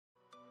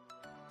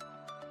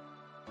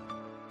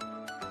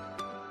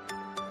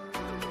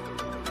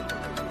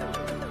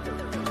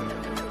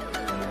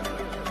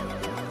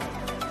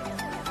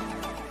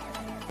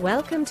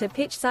Welcome to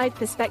Pitchside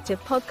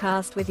Perspective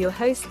podcast with your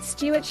hosts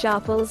Stuart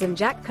Sharples and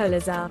Jack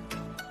Kolazar.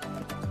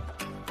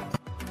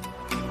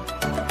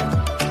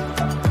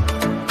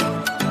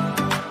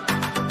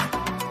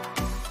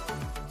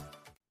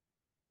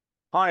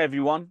 Hi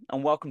everyone,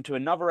 and welcome to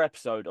another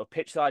episode of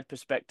Pitchside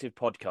Perspective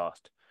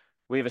podcast.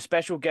 We have a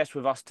special guest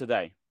with us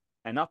today,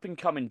 an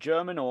up-and-coming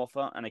German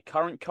author and a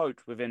current coach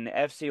within the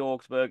FC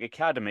Augsburg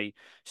Academy,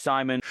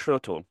 Simon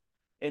Schröttle.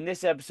 In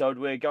this episode,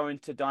 we're going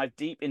to dive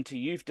deep into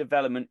youth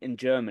development in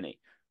Germany,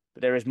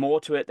 but there is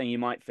more to it than you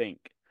might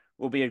think.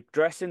 We'll be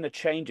addressing the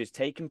changes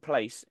taking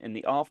place in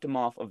the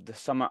aftermath of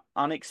some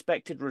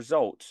unexpected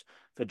results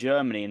for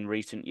Germany in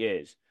recent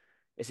years.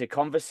 It's a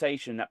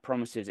conversation that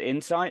promises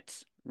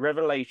insights,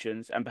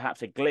 revelations, and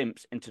perhaps a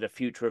glimpse into the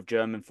future of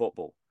German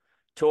football.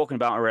 Talking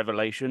about a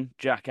revelation,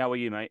 Jack, how are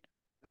you, mate?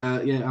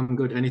 Yeah, I'm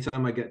good.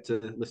 Anytime I get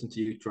to listen to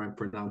you try and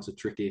pronounce a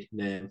tricky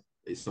name,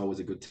 it's always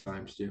a good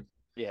time, Stu.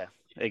 Yeah,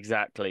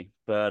 exactly.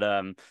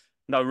 But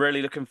no,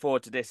 really looking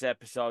forward to this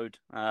episode.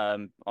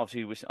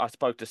 Obviously, I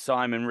spoke to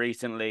Simon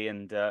recently,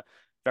 and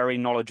very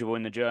knowledgeable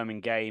in the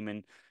German game,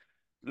 and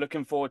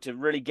looking forward to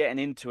really getting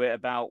into it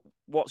about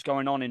what's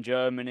going on in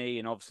Germany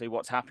and obviously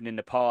what's happened in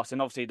the past,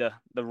 and obviously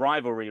the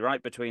rivalry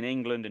right between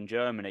England and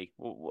Germany.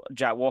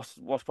 Jack, what's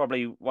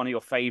probably one of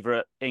your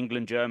favourite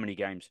England-Germany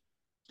games?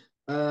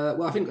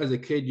 Well, I think as a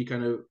kid,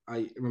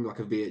 I remember like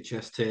a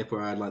VHS tape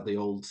where I had like the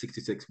old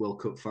 '66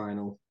 World Cup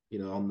final,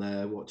 on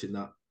there watching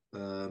that.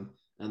 And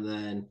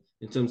then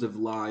in terms of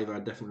live, I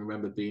definitely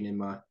remember being in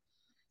my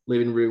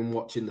living room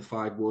watching the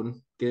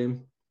 5-1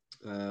 game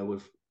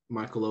with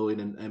Michael Owen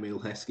and Emil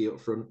Heskey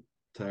up front,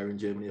 tearing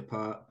Germany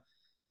apart.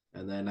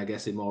 And then I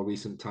guess in more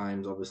recent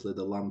times, obviously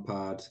the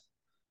Lampard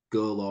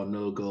goal or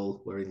no goal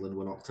where England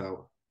were knocked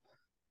out.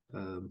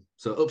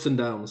 So ups and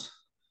downs.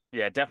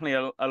 Yeah,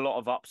 definitely a lot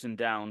of ups and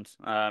downs.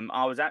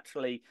 I was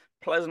actually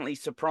pleasantly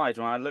surprised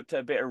when I looked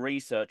at a bit of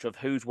research of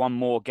who's won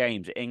more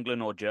games,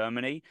 England or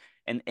Germany,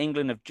 and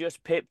England have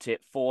just pipped it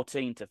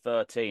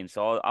 14-13.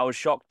 So I was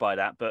shocked by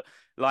that. But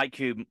like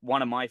you,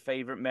 one of my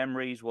favourite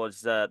memories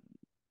was the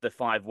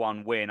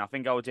 5-1 win. I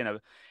think I was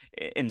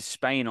in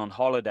Spain on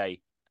holiday,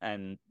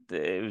 and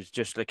it was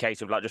just a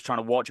case of like just trying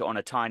to watch it on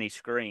a tiny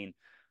screen.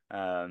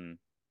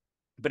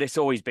 But it's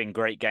always been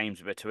great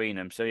games between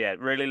them. So yeah,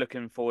 really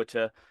looking forward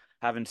to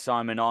having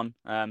Simon on.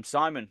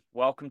 Simon,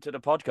 welcome to the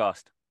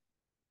podcast.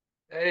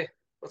 Hey,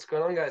 what's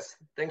going on, guys?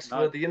 Thanks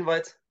for the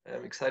invite.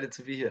 I'm excited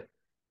to be here.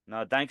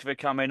 No, thanks for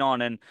coming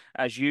on. And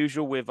as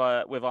usual with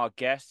our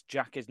guest,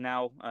 Jack is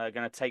now going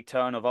to take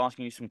turn of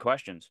asking you some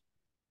questions.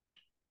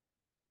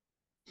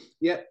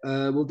 Yeah,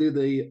 we'll do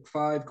the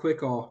 5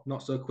 quick or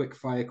not so quick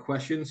fire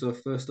questions. So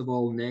first of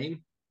all,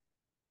 name.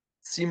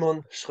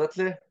 Simon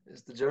Schröttle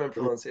is the German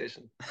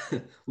pronunciation.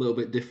 A little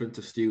bit different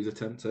to Stu's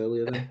attempt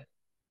earlier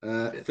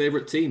then.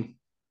 Favorite team?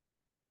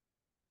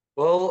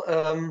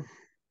 Well,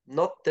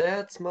 not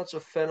that much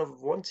a fan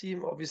of one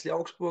team, obviously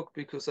Augsburg,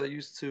 because I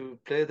used to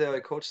play there, I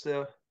coached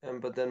there,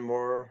 but then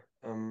more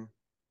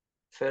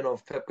fan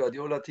of Pep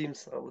Guardiola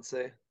teams, I would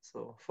say.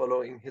 So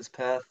following his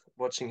path,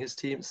 watching his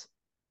teams.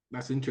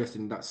 That's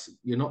interesting.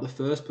 You're not the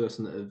first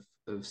person that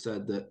have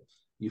said that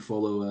you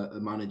follow a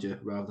manager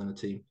rather than a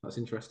team. That's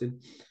interesting.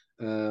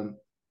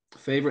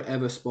 Favorite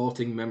ever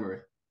sporting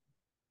memory?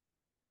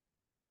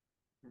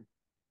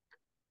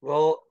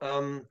 Well,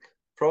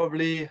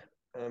 probably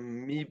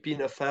me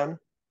being a fan.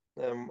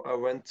 I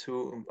went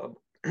to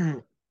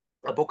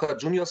a Boca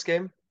Juniors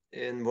game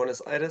in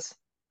Buenos Aires,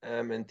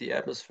 and the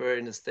atmosphere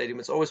in the stadium.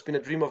 It's always been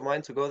a dream of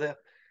mine to go there.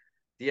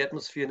 The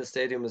atmosphere in the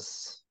stadium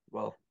is,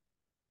 well,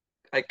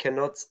 I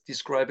cannot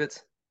describe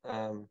it.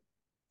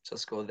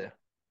 Just go there,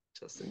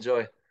 just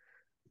enjoy.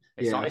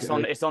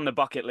 It's on the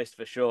bucket list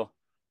for sure.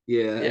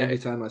 Yeah, every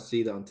time I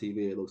see that on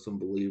TV, it looks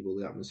unbelievable.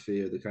 The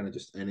atmosphere, the kind of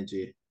just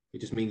energy. It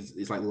just means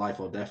it's like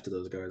life or death to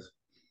those guys.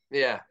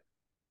 Yeah.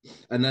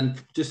 And then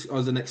just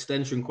as an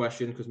extension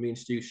question, because me and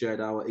Stu shared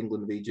our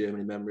England v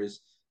Germany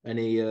memories.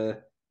 Any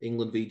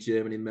England v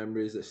Germany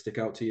memories that stick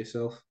out to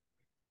yourself?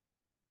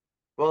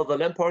 Well, the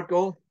Lampard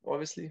goal,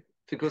 obviously,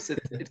 because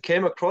it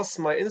came across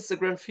my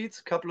Instagram feed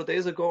a couple of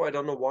days ago. I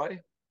don't know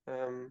why.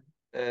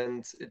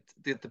 And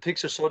the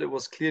picture showed it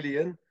was clearly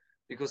in,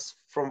 because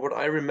from what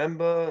I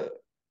remember,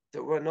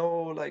 there were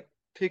no like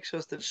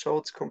pictures that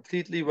showed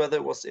completely whether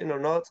it was in or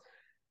not.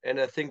 And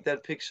I think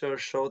that picture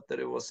showed that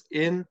it was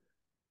in,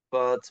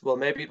 but well,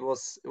 maybe it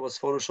was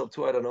Photoshop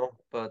too. I don't know,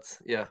 but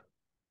yeah,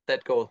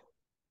 that goal.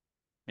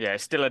 Yeah,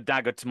 it's still a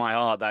dagger to my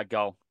heart, that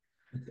goal.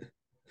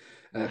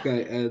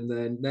 Okay, and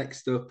then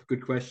next up,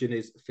 good question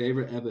is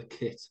favorite ever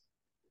kit.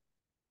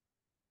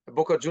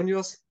 Boca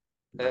Juniors,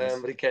 Nice.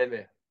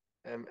 Riquelme.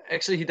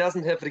 Actually, he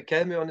doesn't have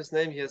Riquelme on his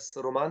name. He has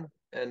Roman.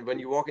 And when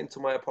you walk into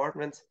my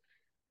apartment,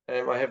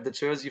 I have the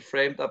jersey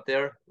framed up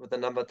there with the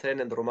number 10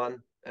 and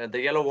Roman, and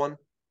the yellow one.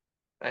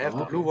 I have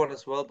the blue one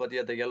as well, but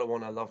yeah, the yellow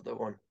one, I love that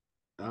one.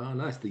 Oh,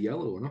 nice. The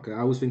yellow one. Okay.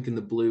 I was thinking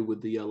the blue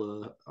with the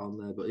yellow on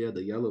there, but yeah,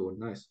 the yellow one.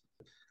 Nice.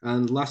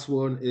 And last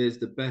one is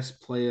the best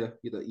player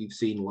that you've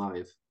seen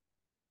live.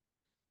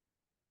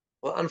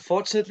 Well,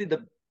 unfortunately,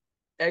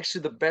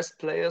 actually the best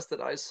players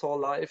that I saw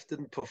live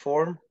didn't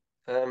perform.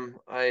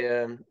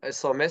 I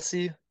saw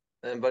Messi,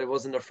 but it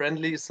wasn't a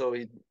friendly, so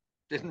he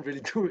didn't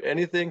really do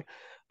anything.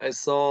 I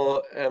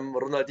saw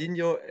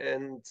Ronaldinho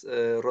and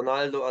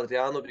Ronaldo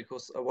Adriano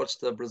because I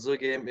watched the Brazil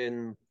game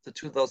in the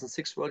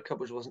 2006 World Cup,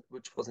 which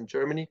was in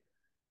Germany.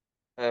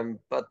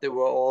 But they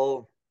were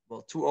all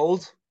too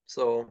old,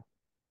 so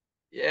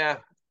yeah,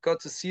 got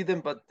to see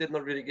them, but did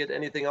not really get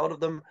anything out of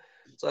them.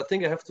 So I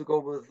think I have to go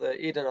with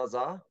Eden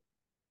Hazard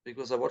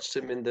because I watched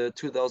him in the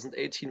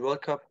 2018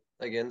 World Cup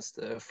against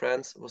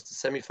France. It was the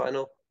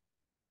semi-final,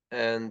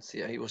 and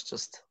yeah, he was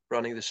just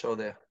running the show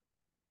there.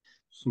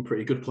 Some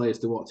pretty good players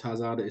to watch.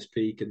 Hazard at his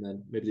peak, and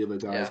then maybe the other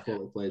guys, Yeah.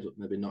 quality players, but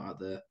maybe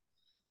not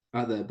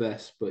at their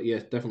best. But yeah,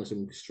 definitely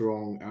some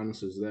strong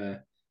answers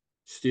there.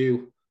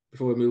 Stu,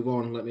 before we move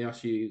on, let me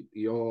ask you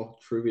your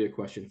trivia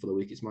question for the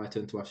week. It's my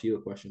turn to ask you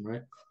a question,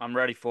 right? I'm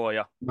ready for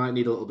you. Might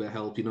need a little bit of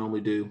help, you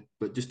normally do,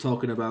 but just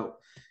talking about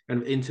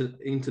kind of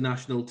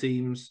international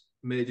teams,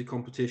 major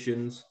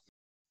competitions.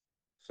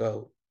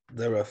 So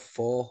there are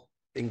 4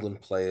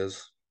 England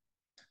players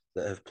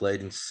that have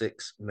played in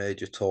 6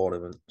 major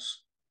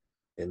tournaments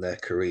in their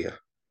career.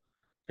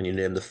 Can you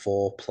name the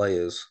 4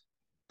 players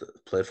that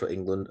have played for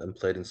England and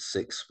played in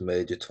 6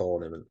 major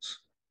tournaments?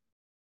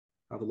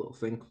 Have a little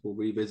think. We'll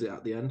revisit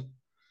at the end.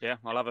 Yeah,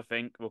 I'll have a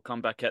think. We'll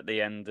come back at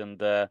the end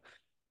and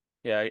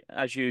yeah,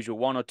 as usual,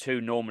 one or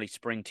two normally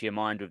spring to your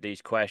mind with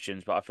these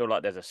questions, but I feel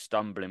like there's a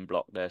stumbling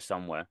block there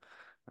somewhere.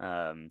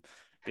 But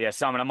yeah,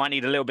 Simon, I might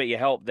need a little bit of your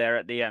help there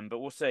at the end, but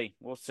we'll see.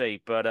 We'll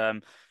see. But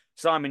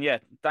Simon, yeah,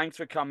 thanks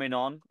for coming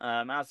on.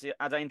 As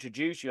I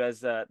introduce you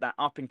as that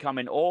up and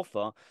coming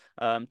author,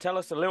 tell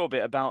us a little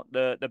bit about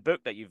the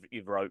book that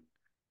you've wrote.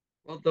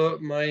 Well,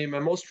 my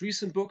most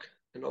recent book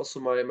and also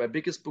my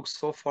biggest book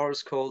so far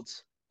is called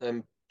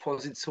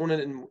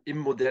Positionen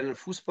im modernen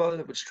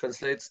Fußball, which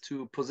translates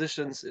to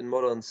positions in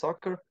modern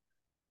soccer.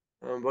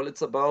 Well,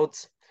 it's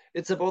about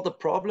the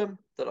problem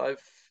that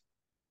I've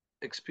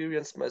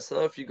experienced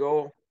myself. You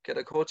go get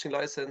a coaching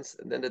license,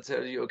 and then they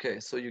tell you, okay,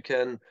 so you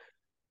can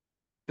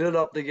build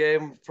up the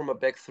game from a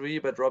back three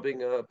by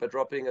dropping a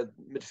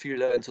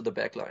midfielder into the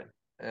back line.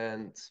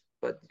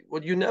 But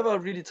what you never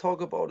really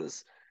talk about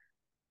is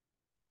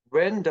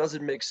when does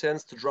it make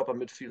sense to drop a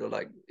midfielder?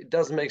 Like it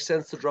doesn't make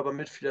sense to drop a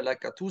midfielder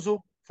like Gattuso,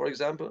 for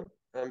example,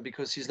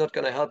 because he's not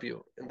going to help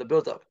you in the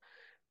build-up.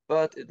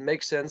 But it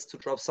makes sense to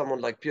drop someone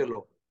like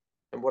Pirlo.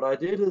 And what I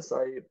did is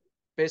I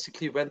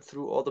basically went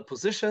through all the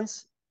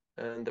positions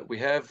that we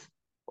have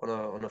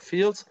on a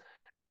field,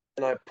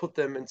 and I put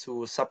them into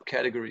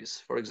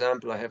subcategories. For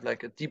example, I have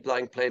like a deep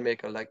lying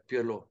playmaker like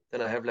Pirlo.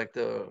 Then I have like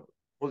the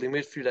holding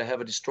midfield. I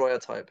have a destroyer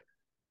type,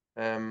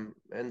 and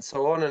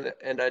so on.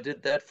 And I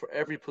did that for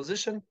every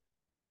position.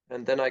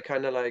 And then I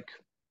kind of like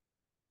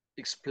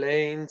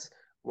explained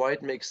why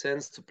it makes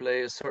sense to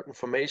play a certain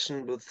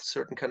formation with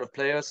certain kind of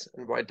players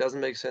and why it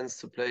doesn't make sense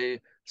to play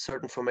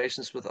certain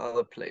formations with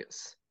other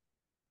players.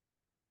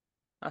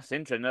 That's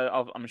interesting.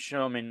 I'm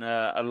sure. I mean,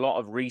 a lot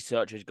of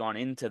research has gone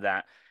into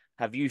that.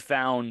 Have you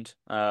found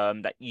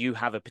that you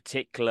have a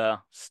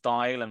particular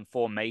style and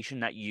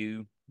formation that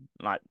you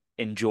like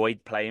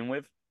enjoyed playing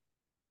with?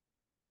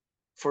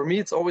 For me,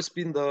 it's always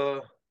been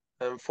the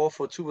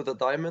 4-4-2 with a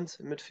diamond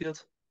in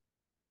midfield.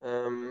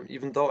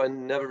 Even though I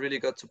never really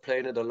got to play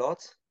in it a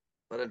lot,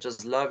 but I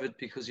just love it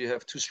because you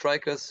have 2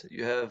 strikers,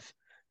 you have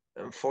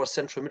 4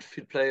 central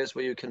midfield players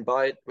where you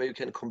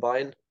can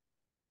combine.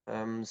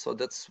 So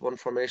that's one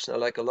formation I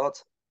like a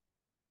lot.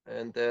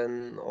 And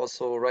then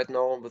also right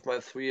now with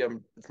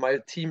my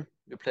team,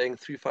 we're playing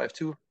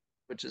 3-5-2,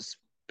 which is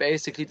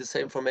basically the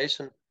same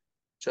formation.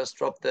 Just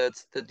drop the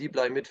deep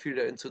line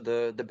midfielder into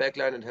the back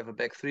line and have a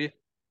back 3.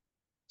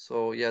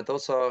 So yeah,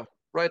 those are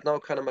right now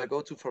kind of my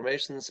go-to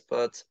formations,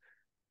 but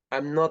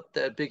I'm not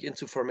that big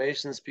into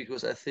formations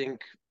because I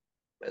think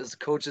as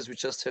coaches we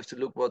just have to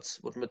look what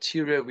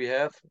material we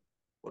have,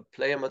 what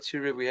player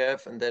material we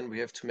have, and then we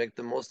have to make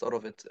the most out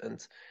of it. And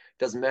it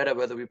doesn't matter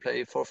whether we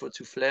play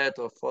 4-4-2 flat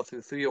or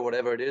 4-3-3 or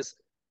whatever it is.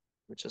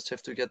 We just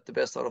have to get the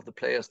best out of the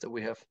players that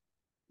we have.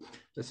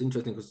 That's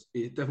interesting because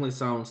it definitely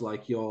sounds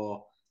like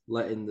you're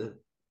letting the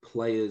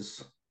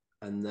players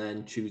and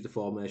then choose the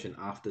formation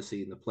after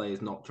seeing the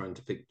players, not trying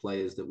to pick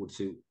players that would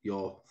suit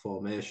your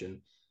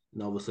formation.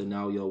 And obviously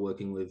now you're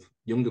working with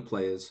younger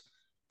players.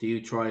 Do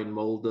you try and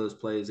mold those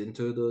players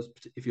into those?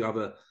 If you have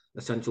a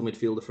central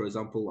midfielder, for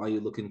example, are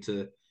you looking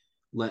to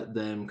let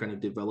them kind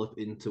of develop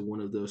into one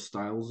of those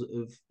styles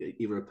of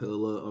either a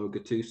Pirlo or a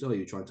Gattuso? Or are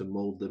you trying to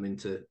mold them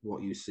into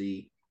what you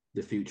see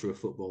the future of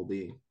football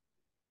being?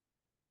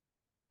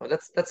 Well,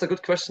 that's a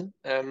good question.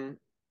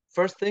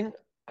 First thing,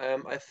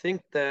 I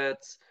think that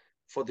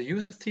for the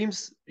youth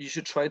teams, you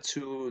should try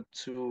to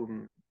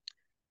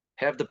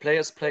have the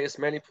players play as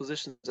many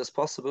positions as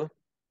possible,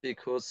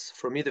 because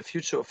for me the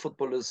future of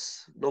football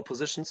is no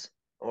positions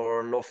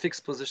or no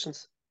fixed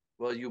positions.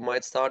 Well, you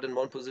might start in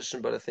one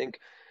position, but I think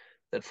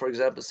that, for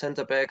example,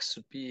 center backs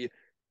should be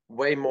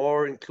way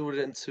more included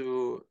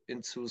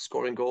into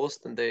scoring goals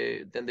than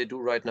they do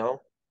right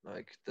now.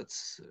 Like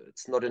it's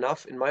not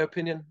enough in my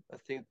opinion. I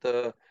think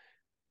the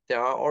there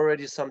are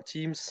already some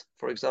teams,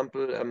 for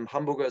example,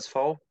 Hamburger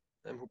SV,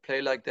 who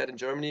play like that in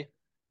Germany.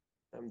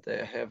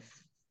 They have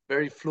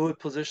very fluid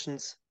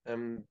positions.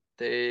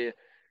 They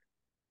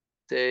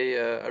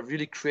are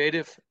really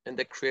creative, and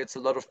that creates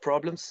a lot of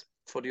problems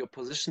for the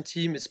opposition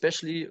team,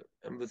 especially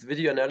with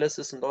video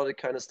analysis and all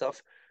that kind of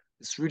stuff.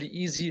 It's really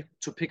easy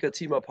to pick a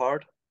team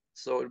apart.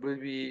 So it will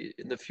be,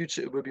 in the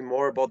future, it will be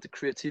more about the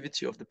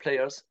creativity of the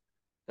players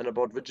than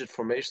about rigid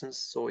formations.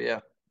 So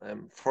yeah,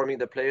 forming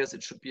the players,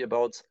 it should be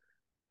about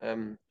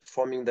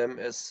forming them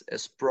as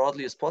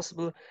broadly as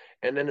possible.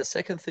 And then the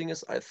second thing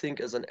is, I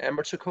think as an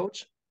amateur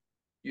coach,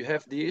 you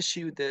have the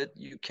issue that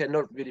you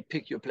cannot really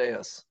pick your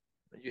players.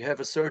 You have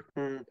a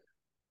certain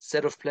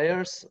set of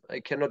players.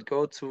 I cannot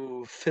go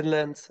to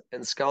Finland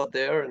and scout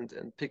there and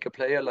pick a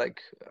player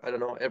like, I don't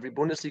know, every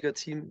Bundesliga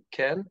team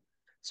can.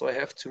 So I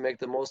have to make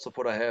the most of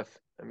what I have.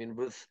 I mean,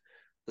 with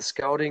the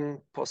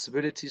scouting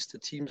possibilities the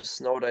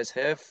teams nowadays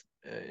have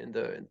on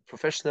the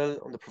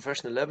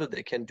professional level,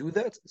 they can do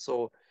that.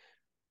 So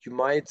you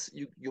might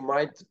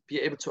be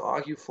able to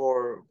argue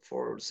for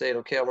saying,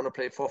 okay, I want to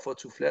play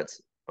 4-4-2 flat.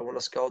 I want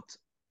to scout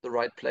the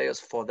right players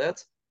for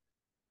that.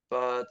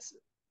 But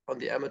on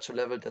the amateur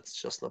level,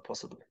 that's just not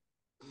possible.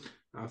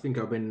 I think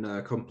I'm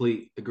in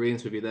complete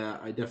agreement with you there.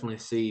 I definitely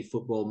see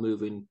football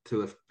moving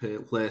to a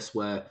place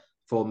where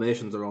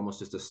formations are almost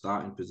just a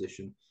starting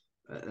position,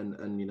 and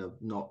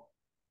not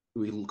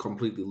we'll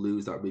completely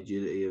lose that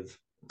rigidity of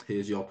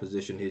here's your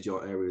position, here's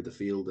your area of the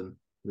field, and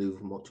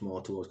move much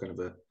more towards kind of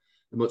a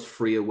much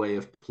freer way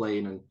of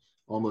playing, and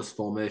almost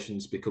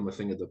formations become a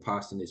thing of the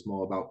past, and it's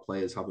more about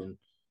players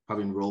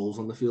having roles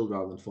on the field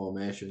rather than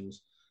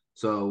formations.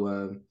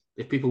 So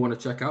if people want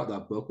to check out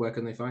that book, where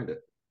can they find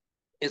it?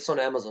 It's on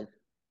Amazon.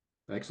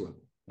 Excellent.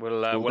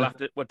 We'll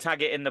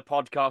tag it in the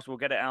podcast. We'll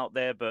get it out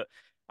there. But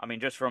I mean,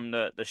 just from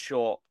the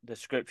short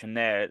description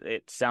there,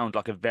 it sounds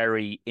like a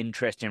very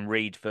interesting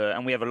read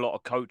and we have a lot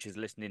of coaches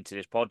listening to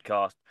this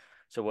podcast,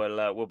 so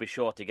we'll be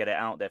sure to get it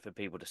out there for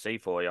people to see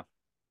for you.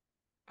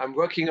 I'm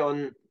working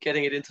on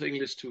getting it into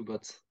English too,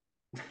 but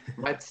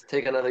might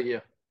take another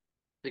year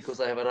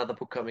because I have another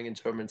book coming in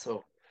German.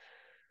 So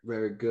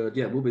very good.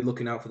 Yeah, we'll be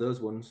looking out for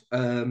those ones.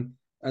 And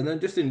then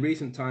just in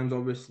recent times,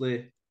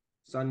 obviously,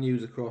 sad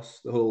news across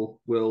the whole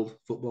world,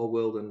 football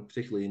world, and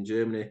particularly in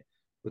Germany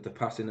with the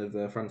passing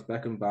of Franz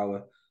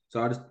Beckenbauer.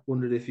 So I just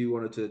wondered if you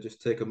wanted to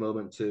just take a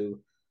moment to,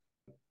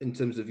 in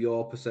terms of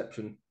your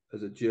perception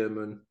as a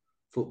German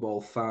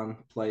football fan,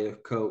 player,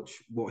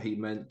 coach, what he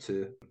meant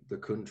to the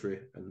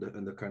country and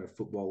the kind of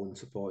football and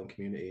supporting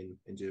community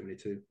in Germany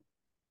too.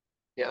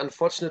 Yeah,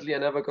 unfortunately, I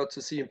never got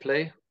to see him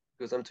play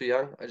because I'm too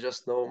young. I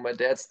just know my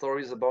dad's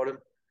stories about him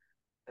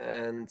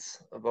and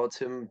about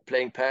him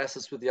playing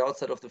passes with the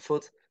outside of the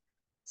foot.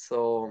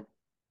 So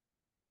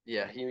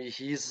yeah,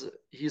 he's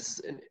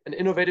an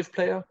innovative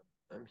player.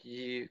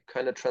 He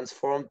kind of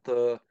transformed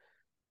the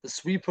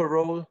sweeper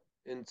role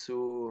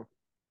into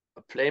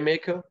a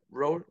playmaker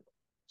role.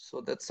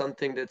 So that's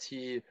something that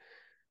he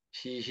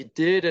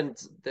did, and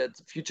that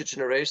future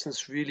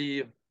generations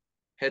really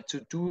had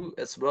to do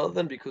as well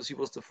then, because he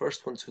was the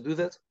first one to do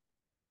that.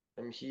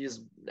 He is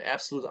an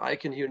absolute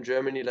icon here in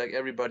Germany. Like,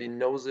 everybody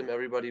knows him,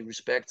 everybody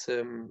respects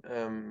him.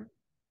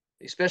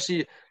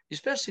 Especially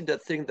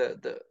that thing,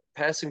 the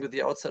passing with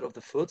the outside of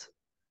the foot.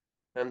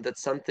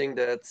 That's something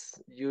that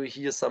you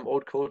hear some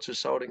old coaches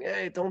shouting,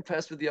 "Hey, don't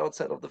pass with the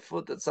outside of the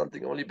foot. That's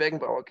something only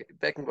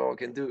Beckenbauer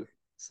can do."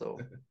 So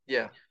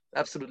yeah,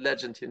 absolute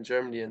legend here in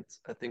Germany, and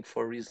I think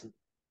for a reason.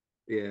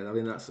 Yeah, I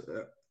mean that's.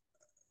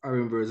 I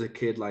remember as a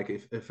kid, like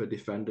if a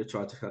defender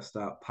tried to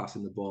start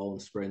passing the ball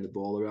and spraying the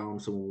ball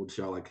around, someone would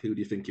shout like, "Who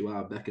do you think you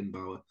are,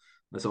 Beckenbauer?"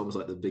 That's almost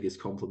like the biggest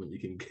compliment you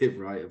can give,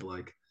 right? Of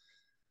like,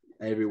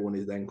 everyone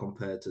is then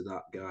compared to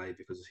that guy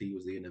because he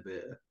was the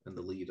innovator and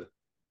the leader.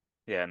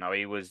 Yeah, no,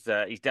 he was.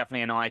 He's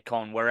definitely an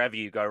icon wherever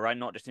you go, right?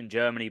 Not just in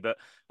Germany, but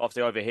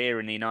obviously over here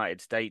in the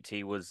United States,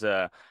 he was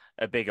a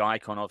big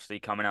icon. Obviously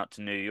coming out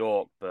to New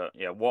York, but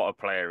yeah, what a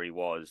player he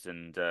was,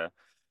 and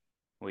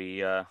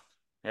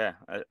yeah,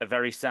 a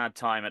very sad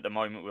time at the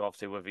moment,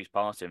 with his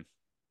passing.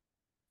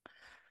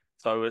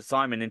 So,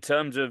 Simon, in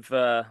terms of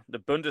the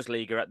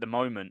Bundesliga at the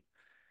moment,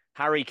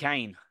 Harry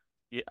Kane,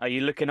 are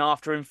you looking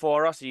after him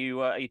for us? Are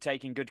you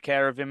taking good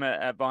care of him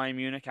at Bayern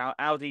Munich?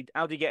 How's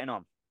he getting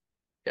on?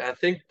 Yeah, I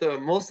think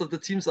most of the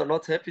teams are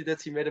not happy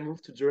that he made a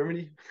move to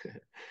Germany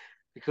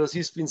because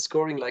he's been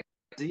scoring like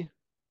crazy.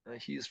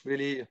 He's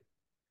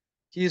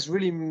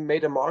really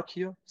made a mark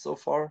here so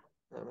far.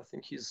 I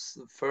think he's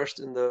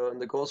first in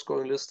the goal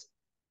scoring list.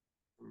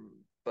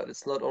 But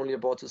it's not only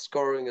about his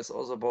scoring; it's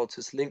also about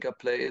his link-up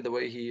play, the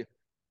way he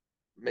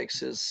makes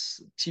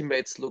his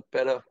teammates look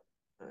better.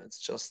 It's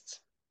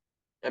just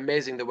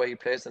amazing the way he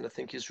plays, and I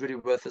think he's really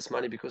worth his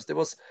money, because there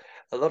was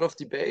a lot of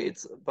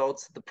debate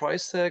about the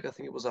price tag. I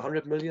think it was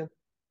 100 million,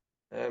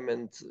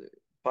 and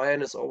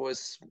Bayern is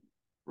always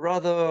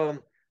rather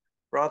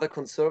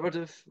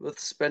conservative with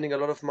spending a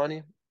lot of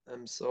money.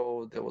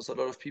 So there was a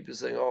lot of people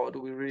saying, "Oh, do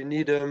we really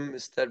need him?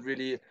 Is that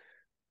really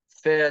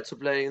fair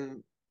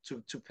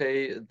to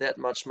pay that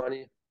much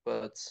money?"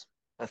 But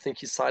I think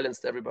he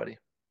silenced everybody.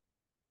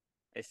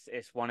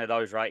 It's one of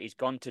those, right? He's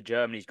gone to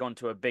Germany, he's gone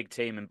to a big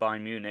team in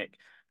Bayern Munich,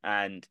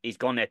 and he's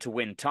gone there to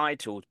win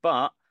titles.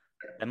 But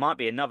there might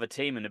be another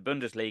team in the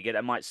Bundesliga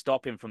that might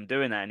stop him from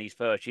doing that in his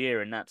first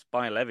year, and that's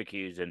Bayer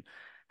Leverkusen.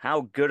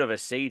 How good of a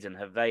season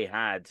have they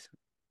had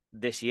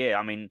this year?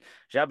 I mean,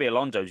 Xabi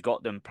Alonso's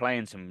got them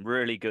playing some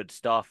really good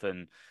stuff,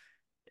 and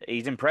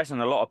he's impressing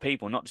a lot of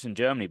people, not just in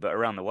Germany, but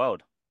around the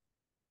world.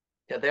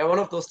 Yeah, they are one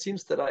of those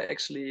teams that I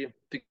actually,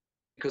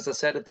 because I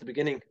said at the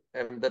beginning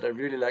that I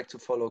really like to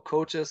follow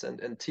coaches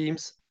and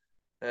teams.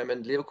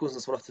 And Leverkusen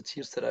is one of the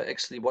teams that I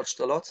actually watched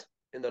a lot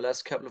in the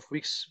last couple of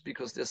weeks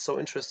because they're so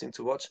interesting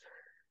to watch.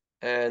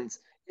 And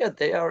yeah,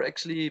 they are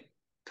actually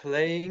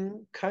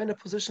playing kind of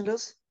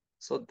positionless.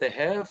 So they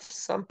have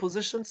some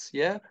positions,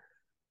 yeah,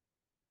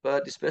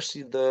 but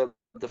especially the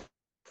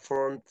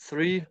front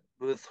three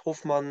with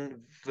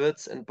Hofmann,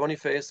 Wirtz, and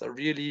Boniface are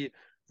really,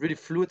 really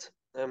fluid.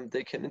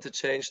 They can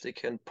interchange, they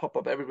can pop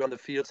up everywhere on the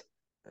field.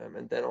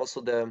 And then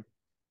also the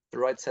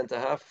right center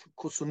half,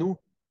 Kusunu,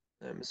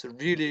 is a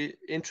really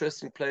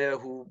interesting player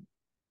who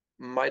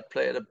might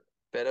play at a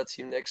better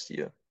team next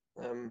year.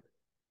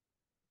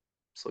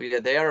 So yeah,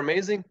 they are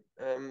amazing.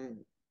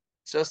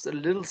 Just a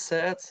little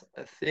sad,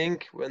 I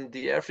think, when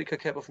the Africa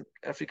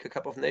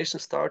Cup of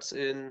Nations starts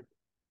in,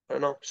 I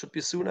don't know, should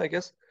be soon, I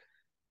guess.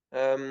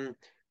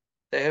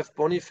 They have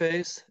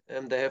Boniface,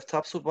 they have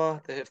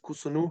Tapsoba, they have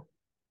Kusunu,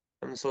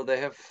 so they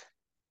have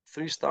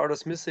 3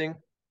 starters missing,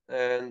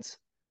 and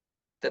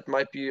that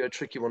might be a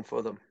tricky one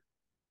for them.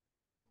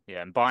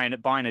 Yeah, and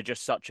Bayern are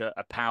just such a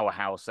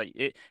powerhouse.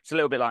 It's a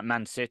little bit like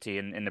Man City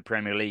in the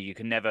Premier League. You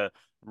can never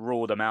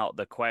rule them out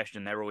the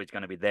question. They're always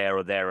going to be there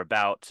or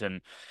thereabouts.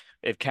 And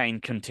if Kane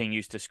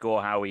continues to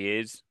score how he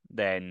is,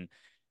 then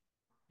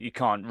you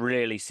can't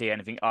really see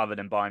anything other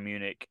than Bayern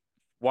Munich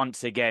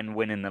once again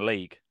winning the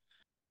league.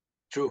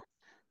 True.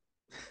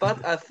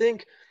 But I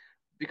think,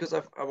 because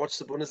I watch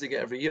the Bundesliga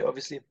every year,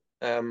 obviously,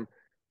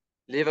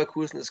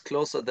 Leverkusen is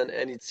closer than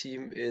any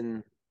team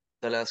in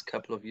the last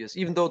couple of years.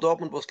 Even though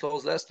Dortmund was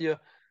close last year,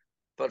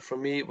 but for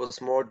me, it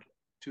was more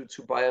to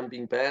Bayern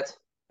being bad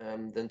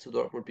than to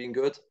Dortmund being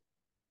good.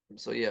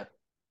 So yeah,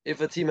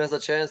 if a team has a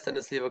chance, then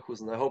it's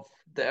Leverkusen. I hope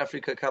the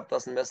Africa Cup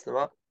doesn't mess them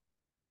up.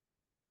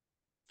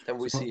 Then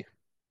we see.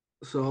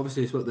 So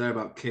obviously, you spoke there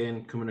about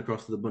Kane coming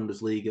across to the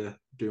Bundesliga,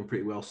 doing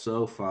pretty well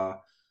so far.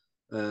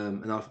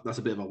 And that's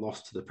a bit of a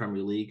loss to the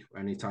Premier League.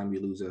 Anytime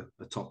you lose a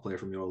top player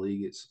from your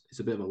league, it's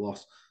a bit of a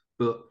loss.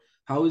 But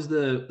how is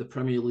the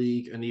Premier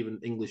League and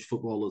even English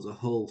football as a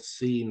whole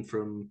seen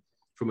from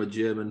a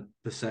German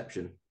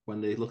perception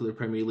when they look at the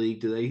Premier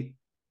League? Do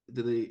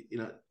they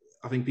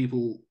I think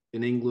people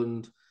in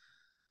England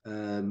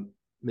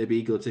maybe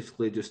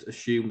egotistically just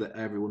assume that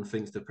everyone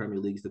thinks the Premier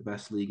League is the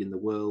best league in the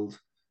world.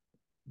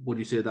 Would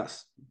you say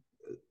that's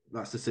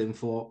the same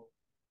for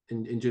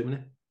in Germany?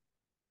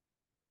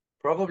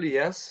 Probably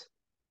yes.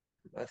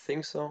 I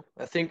think so.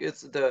 I think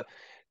it's the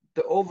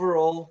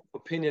overall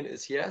opinion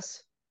is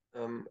yes.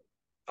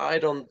 I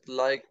don't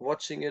like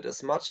watching it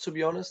as much, to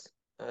be honest.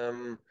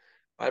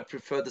 I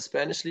prefer the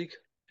Spanish league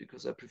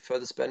because I prefer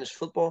the Spanish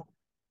football.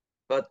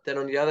 But then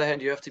on the other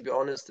hand, you have to be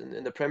honest,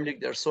 in the Premier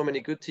League, there are so many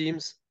good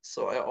teams.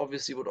 So I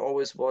obviously would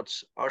always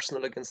watch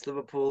Arsenal against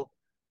Liverpool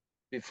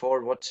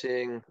before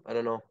watching, I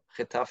don't know,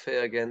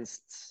 Getafe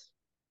against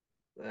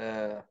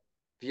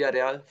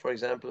Villarreal, for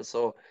example.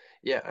 So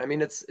yeah, I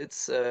mean, it's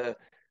the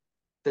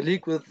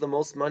league with the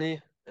most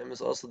money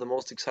is also the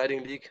most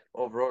exciting league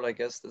overall. I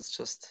guess that's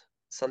just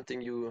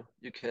something you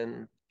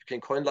can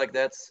coin like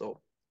that. So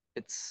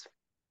it's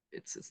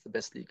the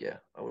best league. Yeah,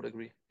 I would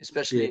agree.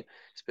 Especially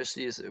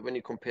when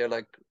you compare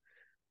like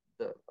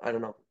the, I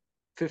don't know,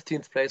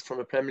 15th place from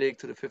the Premier League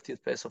to the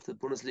 15th place of the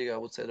Bundesliga. I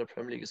would say the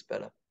Premier League is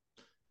better.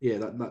 Yeah,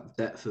 that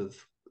depth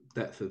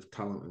of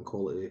talent and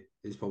quality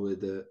is probably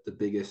the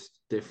biggest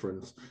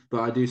difference.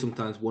 But I do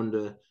sometimes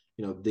wonder,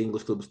 the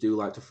English clubs do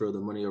like to throw the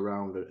money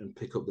around and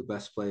pick up the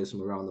best players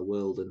from around the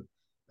world,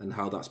 and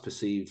how that's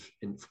perceived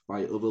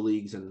by other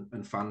leagues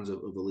and fans of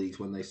other leagues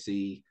when they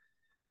see,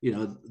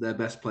 their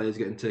best players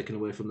getting taken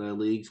away from their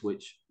leagues,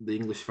 which the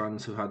English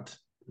fans have had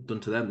done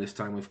to them this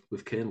time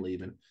with Kane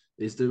leaving.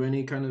 Is there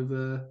any kind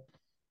of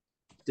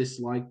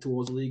dislike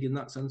towards the league in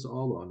that sense at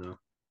all, or no?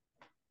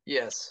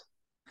 Yes,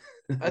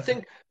 I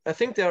think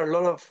there are a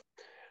lot of.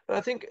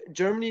 I think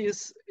Germany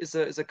is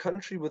a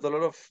country with a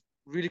lot of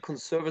really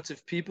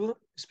conservative people,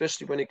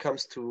 especially when it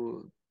comes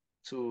to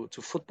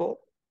football.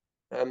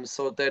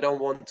 So they don't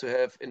want to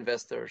have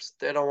investors.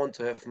 They don't want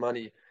to have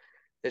money.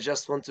 They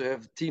just want to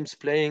have teams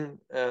playing,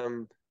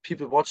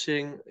 people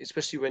watching.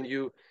 Especially when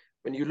you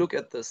look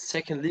at the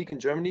second league in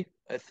Germany.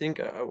 I think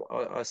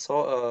I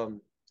saw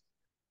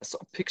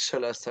a picture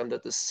last time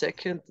that the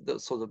second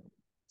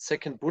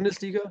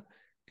Bundesliga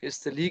is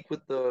the league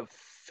with the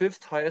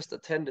 5th highest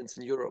attendance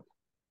in Europe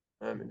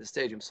in the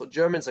stadium. So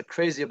Germans are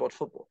crazy about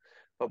football,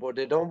 but what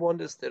they don't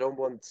want is they don't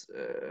want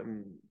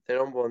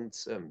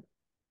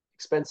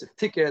expensive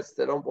tickets.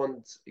 They don't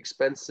want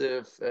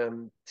expensive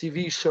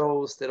TV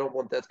shows. They don't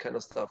want that kind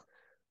of stuff.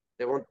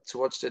 They want to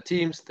watch their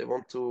teams. They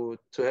want to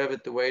have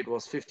it the way it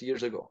was 50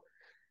 years ago.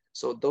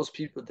 So those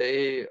people,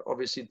 they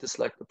obviously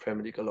dislike the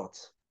Premier League a lot.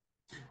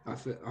 I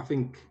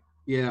think,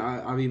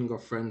 yeah, I've even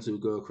got friends who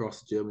go across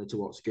to Germany to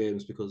watch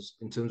games because,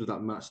 in terms of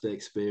that match day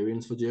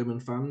experience for German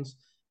fans,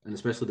 and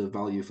especially the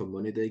value for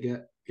money they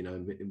get,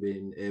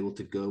 being able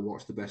to go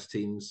watch the best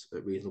teams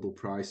at reasonable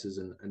prices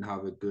and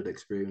have a good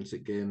experience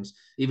at games,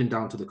 even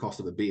down to the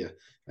cost of a beer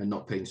and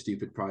not paying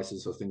stupid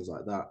prices or things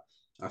like that.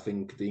 I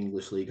think the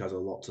English league has a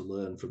lot to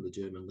learn from the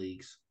German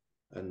leagues,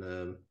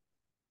 and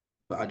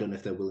but I don't know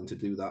if they're willing to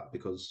do that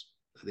because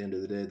at the end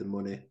of the day, the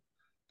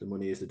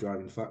money is the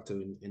driving factor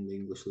in the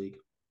English league.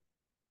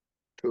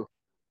 True.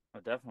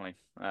 Oh, definitely.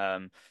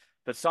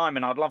 But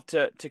Simon, I'd love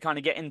to kind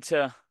of get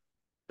into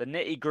the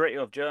nitty gritty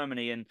of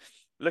Germany and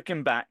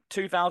looking back,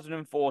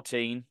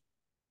 2014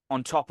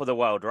 on top of the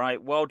world,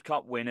 right? World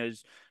Cup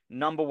winners,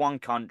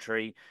 #1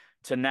 country,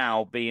 to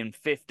now being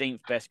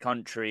 15th best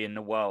country in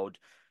the world.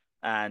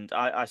 And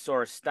I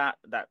saw a stat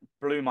that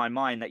blew my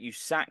mind that you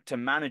sacked a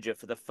manager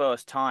for the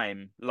first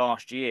time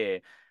last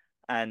year.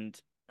 And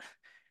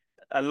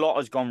a lot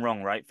has gone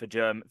wrong, right, for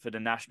the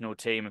national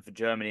team and for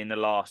Germany in the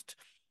last,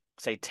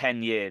 say,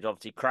 10 years,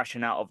 obviously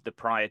crashing out of the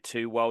prior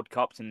 2 World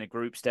Cups in the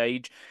group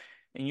stage.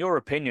 In your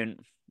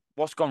opinion,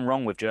 what's gone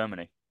wrong with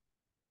Germany?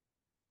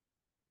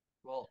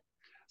 Well,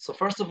 so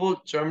first of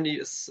all, Germany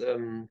is,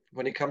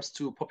 when it comes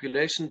to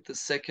population, the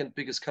second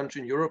biggest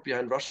country in Europe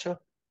behind Russia.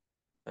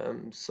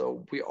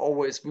 So we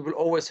will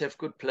always have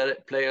good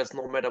players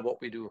no matter what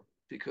we do,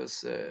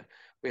 because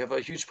we have a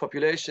huge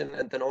population,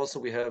 and then also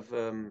we have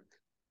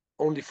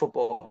only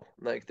football.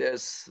 Like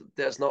there's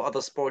no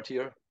other sport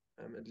here,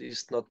 at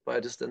least not by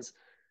a distance.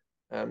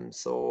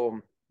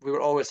 So we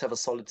will always have a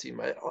solid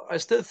team. I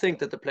still think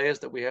that the players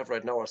that we have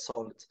right now are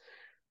solid.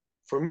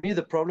 For me,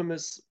 the problem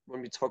is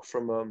when we talk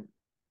from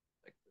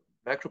like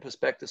macro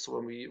perspective. So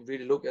when we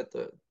really look at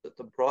the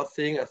broad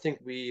thing, I think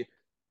we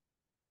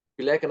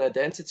lack an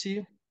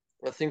identity.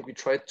 I think we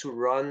tried to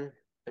run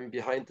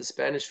behind the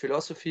Spanish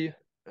philosophy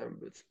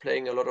with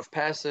playing a lot of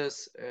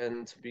passes,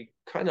 and we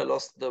kind of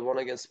lost the one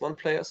against one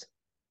players.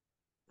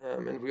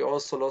 And we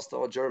also lost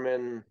our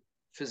German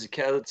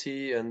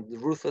physicality and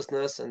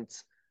ruthlessness, and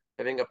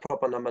having a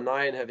proper number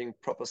 9, having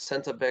proper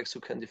center backs who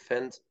can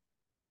defend.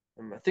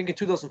 I think in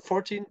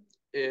 2014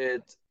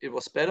 it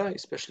was better,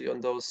 especially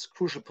on those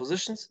crucial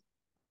positions.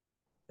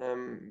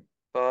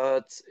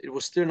 But it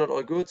was still not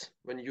all good.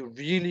 When you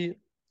really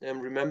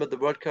remember the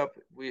World Cup,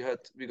 we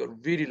got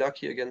really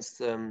lucky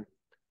against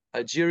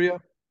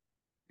Algeria.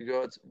 We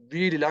got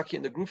really lucky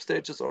in the group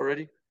stages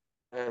already.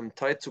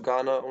 Tied to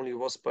Ghana, only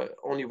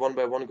won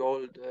by 1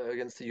 goal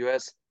against the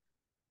US.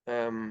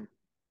 Then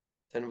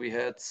we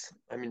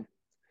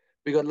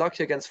got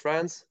lucky against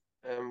France,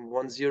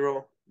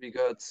 1-0.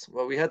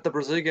 We had the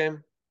Brazil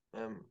game.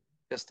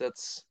 Guess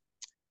that's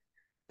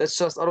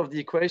just out of the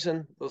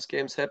equation. Those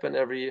games happen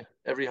every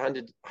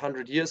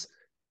 100 years.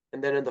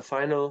 And then in the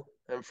final,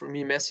 for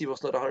me, Messi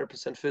was not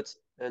 100% fit,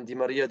 and Di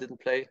Maria didn't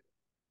play.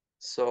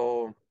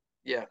 So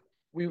yeah,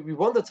 we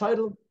won the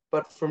title,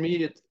 but for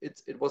me,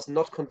 it was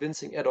not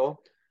convincing at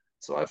all.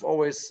 So I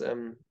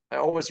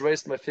always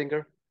raised my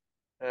finger,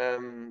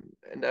 and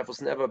I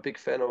was never a big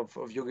fan of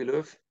Jogi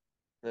Löw,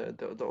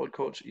 the old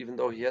coach, even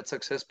though he had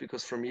success,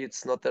 because for me,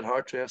 it's not that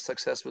hard to have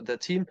success with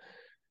that team.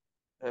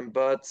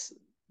 But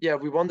yeah,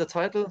 we won the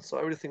title, so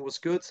everything was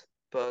good.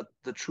 But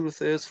the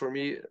truth is, for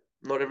me,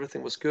 not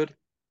everything was good.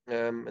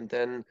 And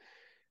then,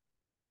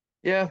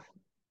 yeah,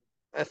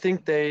 I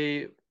think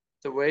the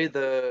way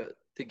the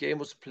game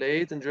was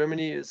played in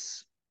Germany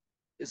is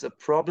a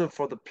problem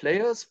for the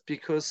players,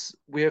 because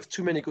we have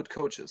too many good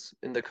coaches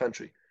in the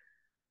country.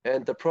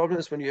 And the problem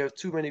is, when you have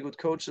too many good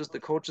coaches, the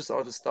coaches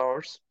are the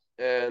stars,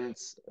 and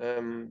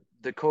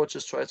the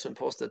coaches try to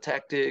impose their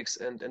tactics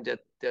and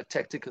their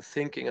tactical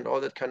thinking and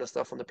all that kind of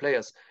stuff on the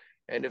players.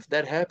 And if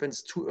that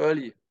happens too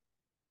early,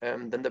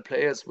 then the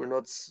players will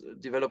not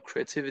develop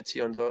creativity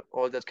on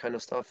all that kind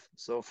of stuff.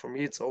 So for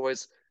me, it's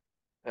always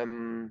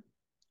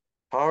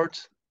hard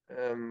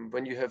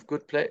when you have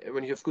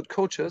good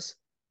coaches,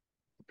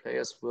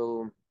 players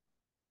will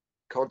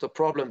counter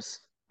problems,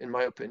 in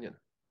my opinion.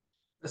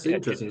 That's Yeah,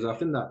 interesting because I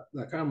think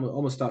that kind of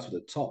almost starts with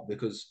the top,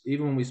 because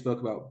even when we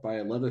spoke about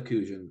Bayer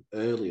Leverkusen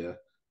earlier,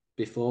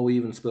 before we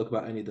even spoke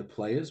about any of the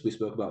players, we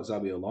spoke about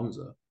Xabi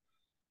Alonso.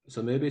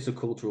 So maybe it's a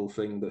cultural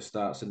thing that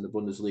starts in the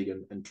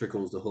Bundesliga and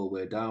trickles the whole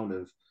way down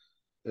of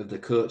the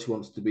coach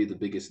wants to be the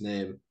biggest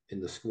name in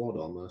the squad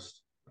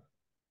almost.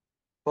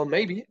 Well,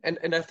 maybe,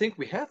 and I think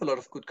we have a lot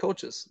of good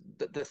coaches.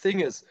 The thing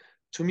is,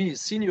 to me,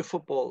 senior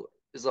football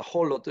is a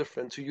whole lot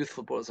different to youth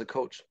football as a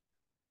coach.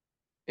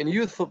 In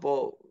youth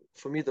football,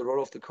 for me, the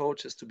role of the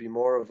coach is to be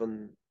more of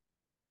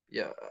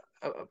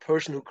a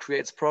person who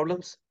creates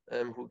problems,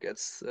 who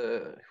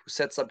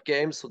sets up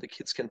games so the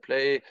kids can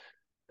play,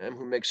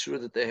 who makes sure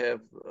that they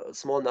have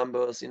small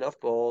numbers, enough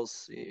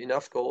balls,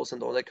 enough goals,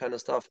 and all that kind of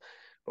stuff.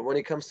 But when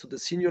it comes to the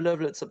senior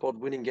level, it's about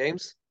winning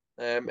games,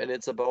 and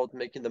it's about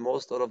making the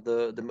most out of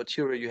the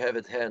material you have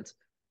at hand.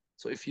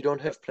 So if you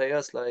don't have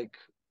players like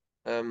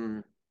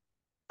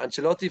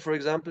Ancelotti, for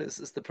example, is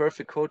the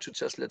perfect coach who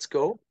just lets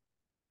go.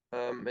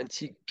 and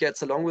he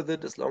gets along with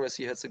it as long as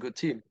he has a good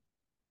team.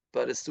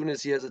 But as soon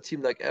as he has a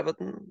team like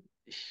Everton,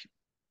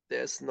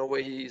 there's no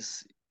way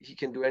he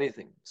can do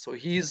anything. So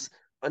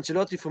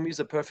Ancelotti for me is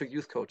a perfect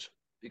youth coach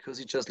because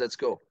he just lets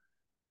go.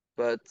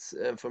 But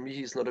for me,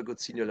 he's not a good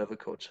senior level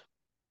coach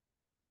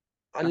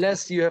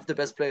unless you have the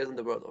best players in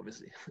the world,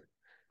 obviously.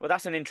 Well,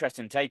 that's an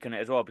interesting take on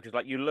it as well, because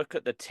like you look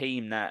at the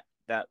team that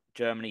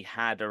Germany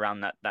had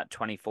around that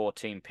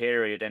 2014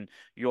 period, and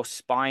your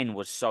spine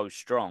was so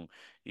strong.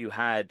 You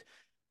had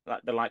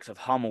like the likes of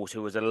Hummels,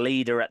 who was a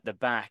leader at the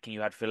back, and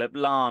you had Philipp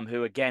Lahm,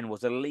 who again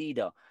was a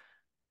leader.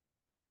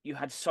 You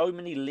had so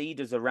many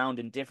leaders around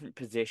in different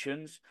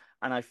positions,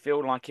 and I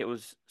feel like it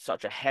was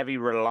such a heavy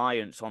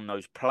reliance on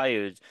those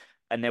players,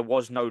 and there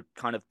was no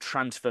kind of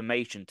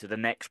transformation to the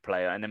next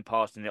player and then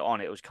passing it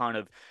on. It was kind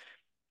of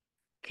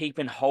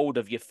keeping hold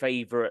of your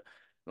favorite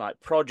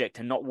like project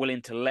and not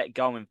willing to let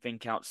go and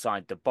think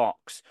outside the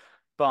box.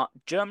 But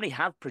Germany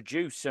have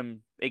produced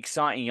some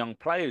exciting young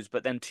players.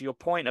 But then to your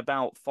point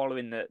about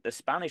following the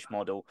Spanish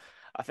model,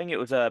 I think it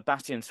was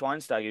Bastian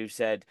Schweinsteiger who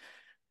said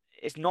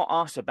it's not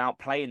us about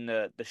playing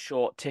the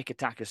short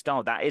tiki-taka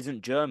style. That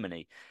isn't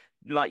Germany.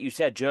 Like you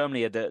said,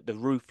 Germany are the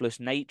ruthless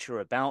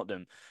nature about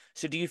them.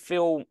 So do you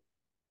feel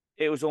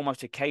it was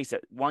almost a case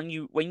that when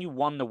you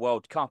won the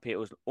World Cup, it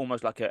was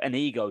almost like an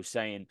ego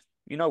saying,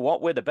 you know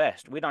what, we're the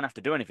best. We don't have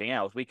to do anything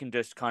else. We can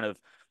just kind of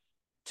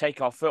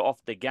take our foot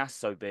off the gas,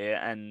 so be it,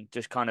 and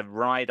just kind of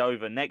ride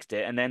over next to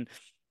it. And then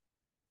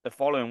the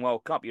following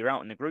World Cup, you're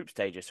out in the group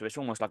stages. So it's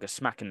almost like a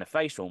smack in the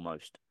face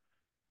almost.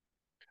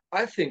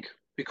 I think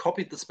we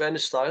copied the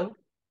Spanish style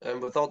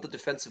without the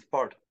defensive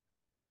part.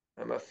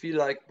 I feel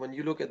like when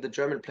you look at the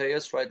German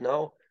players right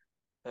now,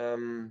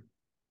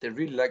 they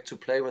really like to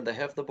play when they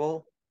have the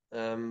ball.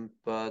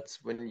 But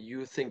when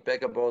you think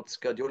back about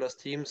Guardiola's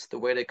teams, the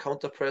way they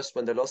counter-pressed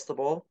when they lost the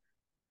ball,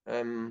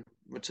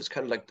 which is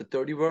kind of like the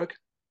dirty work,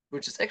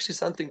 which is actually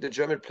something the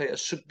German players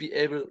should be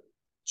able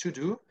to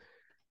do.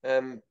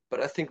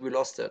 But I think we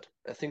lost that.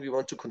 I think we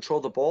want to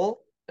control the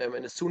ball,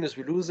 and as soon as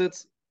we lose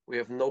it, we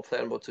have no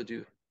plan what to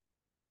do.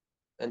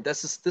 And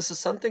this is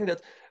something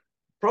that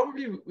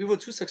probably we were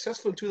too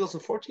successful in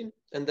 2014,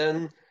 and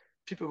then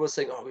people were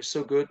saying, "Oh, we're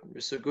so good, we're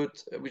so good.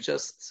 We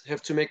just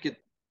have to make it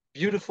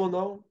beautiful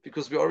now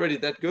because we're already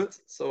that good.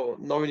 So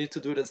now we need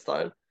to do it in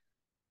style."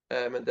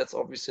 And that's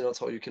obviously not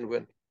how you can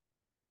win.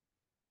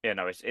 Yeah,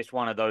 no, it's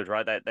one of those,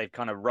 right? They've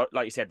kind of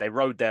like you said, they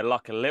rode their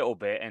luck a little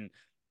bit, and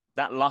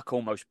that luck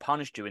almost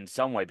punished you in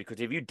some way, because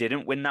if you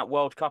didn't win that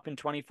World Cup in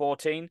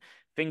 2014,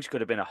 things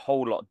could have been a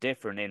whole lot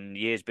different in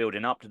years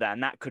building up to that,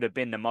 and that could have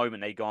been the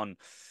moment they gone,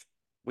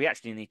 we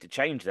actually need to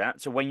change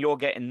that. So when you're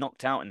getting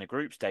knocked out in the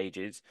group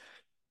stages,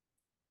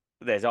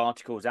 there's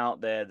articles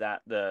out there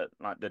that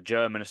the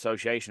German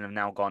association have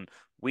now gone,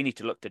 we need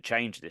to look to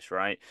change this,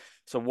 right?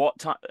 So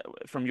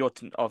from your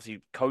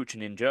obviously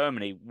coaching in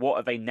Germany, what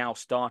have they now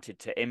started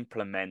to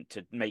implement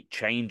to make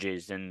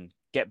changes and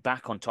get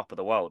back on top of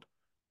the world?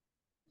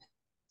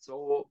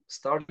 So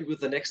starting with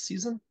the next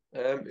season,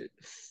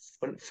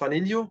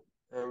 Faninho,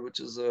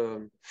 which is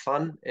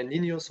fun and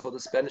niño, so the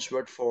Spanish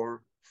word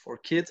for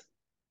kid,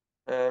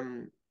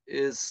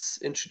 is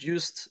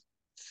introduced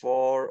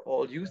for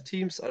all youth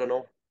teams. I don't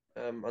know,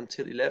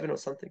 until 11 or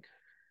something.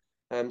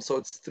 So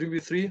it's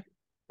 3v3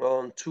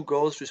 on 2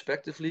 goals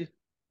respectively,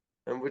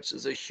 which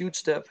is a huge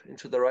step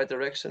into the right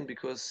direction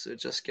because it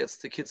just gets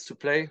the kids to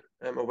play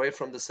away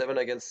from the 7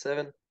 against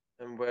 7,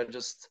 where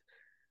just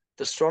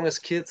the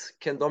strongest kid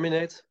can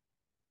dominate.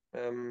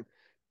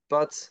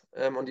 But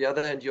on the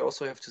other hand, you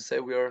also have to say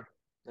we are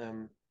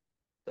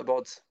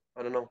about,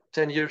 I don't know,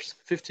 10 years,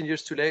 15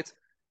 years too late,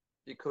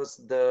 because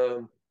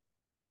the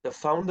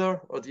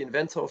founder or the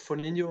inventor of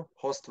Foninho,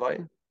 Horst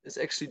Wein, is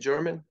actually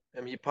German.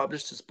 He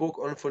published his book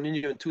on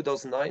Foninho in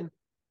 2009.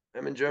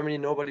 In Germany,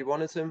 nobody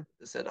wanted him.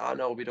 They said,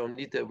 no, we don't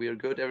need that. We are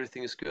good.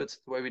 Everything is good.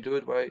 The way we do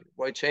it,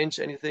 why change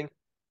anything?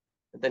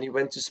 And then he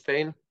went to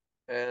Spain,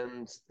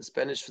 and the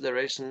Spanish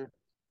Federation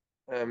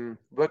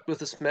worked with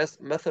his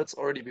methods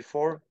already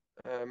before.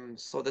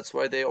 So that's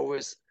why they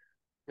always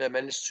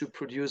managed to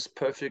produce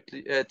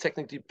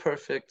technically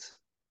perfect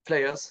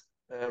players,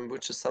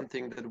 which is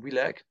something that we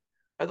lack.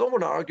 I don't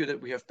want to argue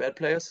that we have bad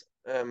players.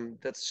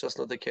 That's just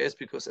not the case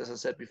because, as I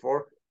said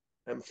before,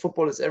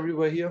 football is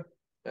everywhere here,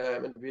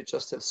 and we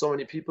just have so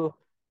many people.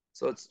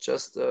 So it's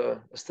just a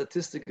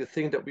statistical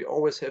thing that we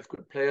always have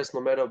good players,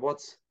 no matter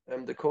what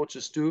the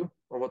coaches do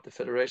or what the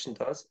federation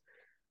does.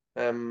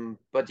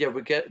 But yeah,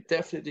 we're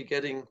definitely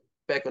getting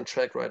back on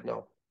track right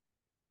now.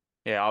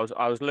 Yeah,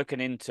 I was looking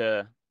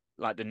into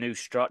like the new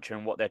structure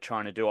and what they're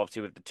trying to do,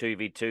 obviously with the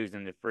 2v2s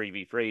and the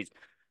 3v3s,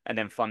 and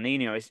then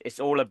Funino. It's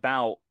all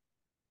about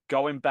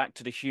going back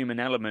to the human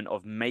element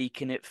of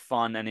making it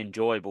fun and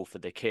enjoyable for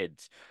the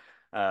kids.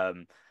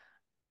 Um,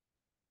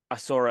 I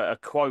saw a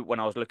quote when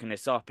I was looking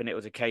this up, and it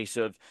was a case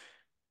of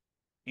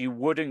you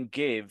wouldn't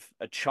give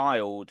a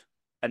child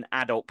an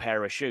adult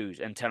pair of shoes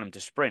and tell them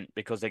to sprint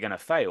because they're going to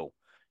fail.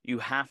 You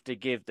have to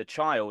give the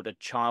child a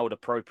child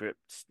appropriate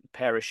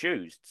pair of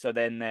shoes. So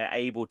then they're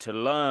able to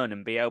learn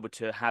and be able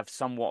to have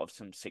somewhat of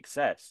some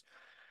success.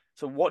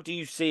 So what do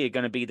you see are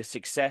going to be the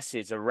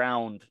successes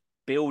around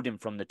building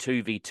from the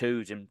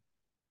 2v2s and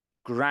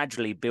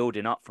gradually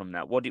building up from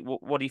that? What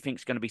do you think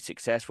is going to be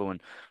successful,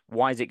 and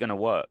why is it going to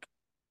work?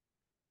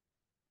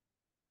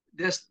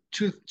 There's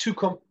two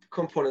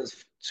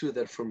components to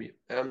that for me.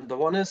 The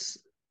one is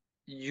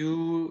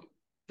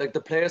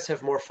the players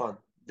have more fun.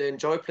 They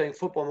enjoy playing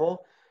football more,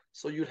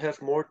 so you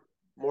have more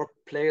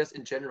players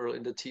in general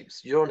in the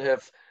teams. You don't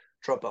have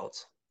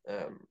dropouts,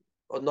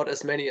 or not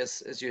as many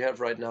as you have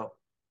right now.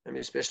 I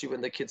mean, especially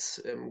when the kids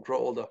grow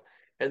older.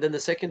 And then the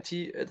second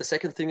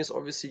thing is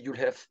obviously you'll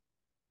have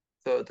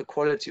the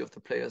quality of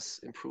the players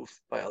improve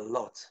by a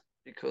lot,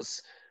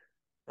 because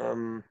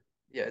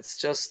it's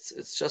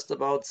just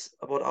about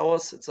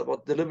hours. It's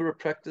about deliberate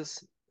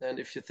practice. And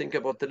if you think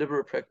about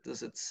deliberate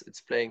practice,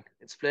 it's playing.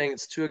 It's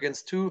 2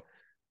 against 2.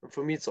 And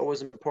for me, it's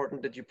always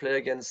important that you play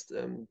against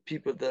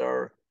people that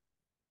are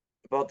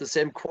about the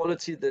same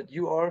quality that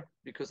you are,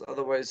 because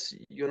otherwise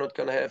you're not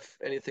going to have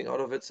anything out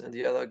of it, and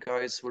the other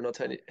guys will not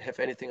have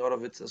anything out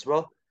of it as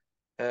well.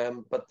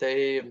 But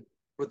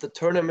with the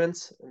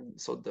tournaments,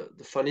 so the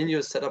Faninho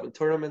is set up in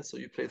tournaments, so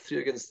you play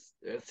 3 against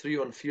 3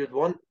 on field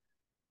 1,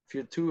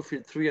 field 2,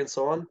 field 3, and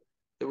so on.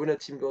 The winner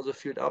team goes a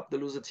field up, the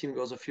loser team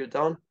goes a field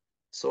down.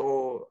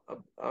 So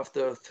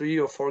after 3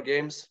 or 4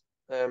 games,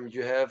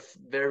 you have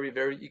very,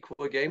 very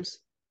equal games,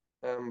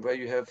 where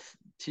you have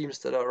teams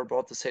that are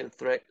about the same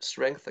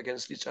strength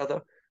against each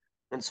other.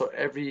 And so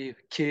every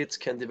kid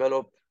can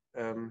develop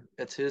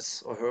at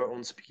his or her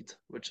own speed,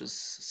 which is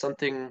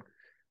something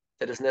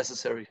that is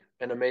necessary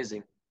and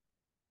amazing.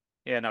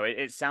 Yeah, no,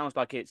 it sounds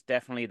like it's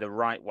definitely the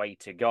right way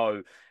to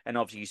go. And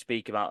obviously you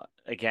speak about,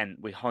 again,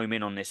 we home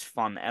in on this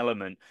fun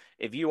element.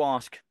 If you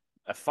ask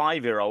a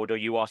 5-year-old or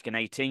you ask an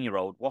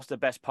 18-year-old, what's the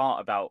best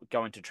part about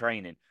going to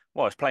training?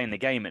 Well, it's playing the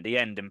game at the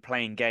end and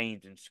playing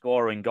games and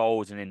scoring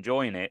goals and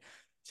enjoying it.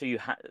 So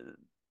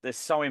it's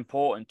so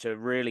important to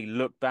really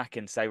look back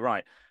and say,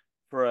 right,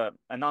 for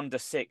an under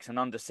 6 and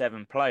under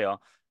 7 player,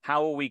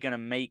 how are we going to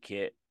make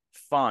it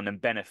fun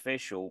and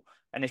beneficial?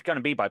 And it's going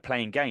to be by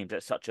playing games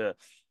at such a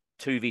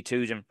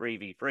 2v2s and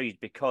 3v3s,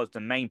 because the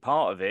main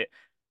part of it,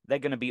 they're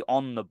going to be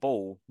on the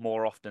ball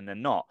more often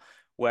than not.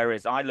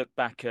 Whereas I look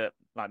back at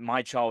like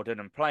my childhood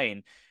and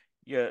playing,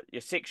 you're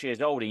 6 years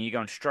old and you're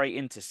going straight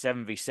into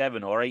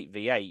 7v7 or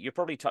 8v8. You're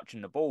probably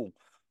touching the ball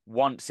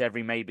once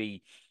every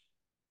maybe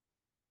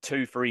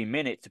 2-3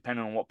 minutes,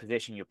 depending on what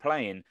position you're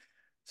playing.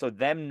 So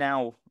them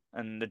now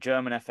and the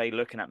German FA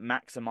looking at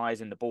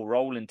maximizing the ball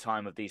rolling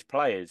time of these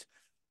players,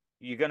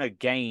 you're going to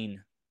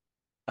gain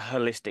a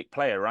holistic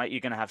player, right? You're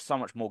going to have so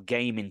much more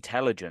game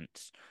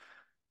intelligence.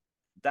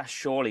 That's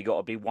surely got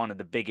to be one of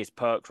the biggest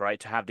perks, right?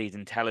 To have these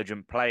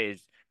intelligent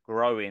players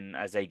growing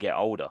as they get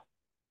older.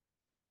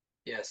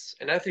 Yes,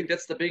 and I think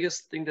that's the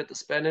biggest thing that the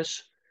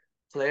Spanish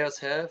players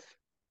have: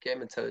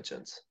 game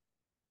intelligence.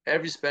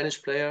 Every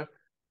Spanish player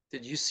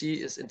that you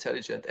see is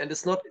intelligent, and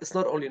it's not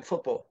only in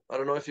football. I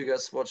don't know if you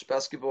guys watch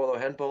basketball or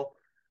handball.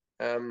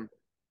 The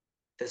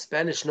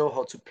Spanish know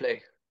how to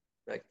play.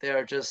 Like, they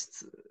are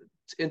just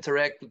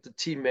interact with the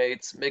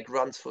teammates, make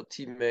runs for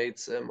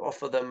teammates,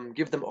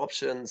 give them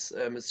options.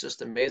 It's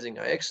just amazing.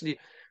 I actually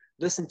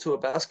listened to a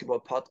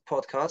basketball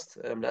podcast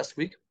last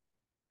week.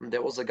 And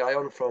there was a guy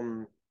on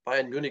from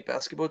Bayern Munich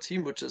basketball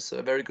team, which is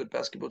a very good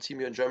basketball team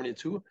here in Germany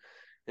too.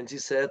 And he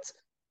said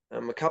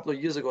a couple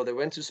of years ago they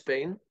went to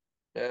Spain,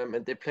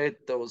 and they played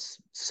those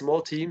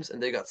small teams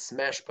and they got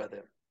smashed by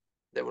them.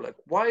 They were like,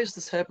 "Why is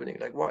this happening?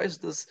 Like, why is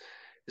this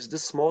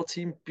small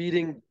team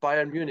beating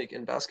Bayern Munich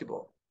in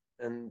basketball?"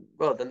 And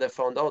well, then they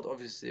found out,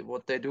 obviously,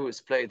 what they do is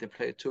play. They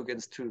play 2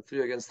 against 2,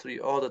 3 against 3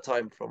 all the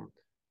time from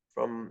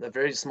a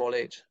very small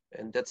age,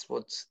 and that's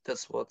what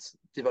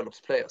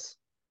develops players.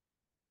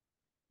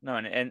 No,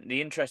 and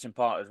the interesting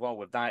part as well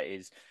with that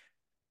is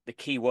the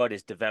key word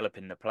is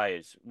developing the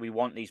players. We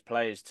want these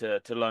players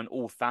to learn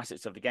all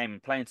facets of the game.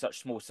 And playing such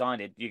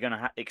small-sided, you're going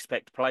to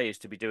expect players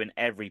to be doing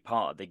every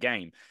part of the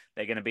game.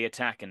 They're going to be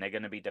attacking, they're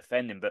going to be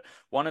defending. But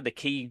one of the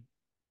key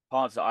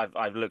parts that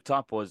I've looked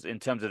up was in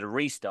terms of the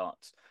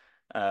restarts.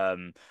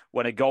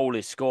 When a goal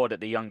is scored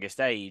at the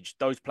youngest age,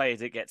 those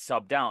players that get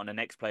subbed out and the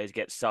next players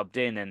get subbed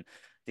in, and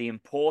the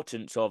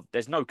importance of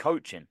there's no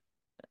coaching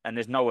and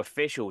there's no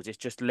officials. It's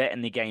just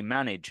letting the game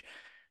manage.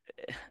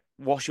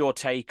 What's your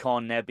take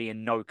on there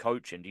being no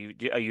coaching?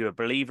 Are you a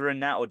believer in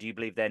that, or do you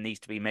believe there needs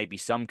to be maybe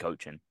some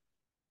coaching?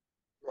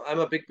 I'm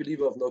a big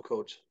believer of no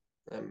coach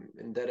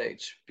in that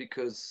age,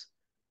 because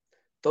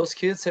those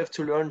kids have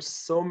to learn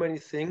so many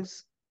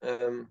things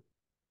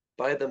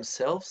by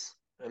themselves,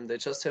 and they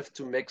just have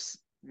to make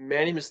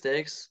many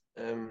mistakes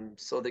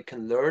so they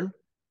can learn.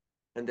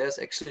 And there's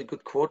actually a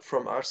good quote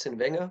from Arsene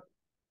Wenger.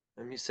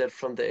 He said,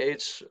 from the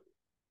age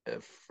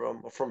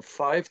from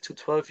 5 to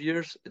 12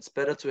 years, it's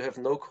better to have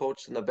no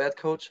coach than a bad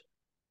coach.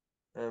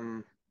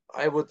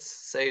 I would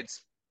say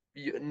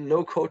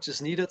no coach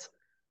is needed.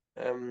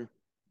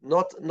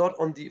 Not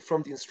from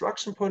the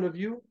instruction point of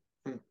view.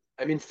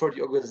 I mean, for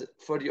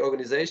the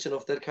organization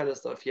of that kind of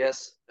stuff,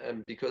 yes,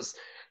 because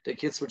the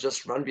kids will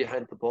just run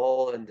behind the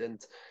ball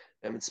and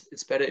And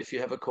it's better if you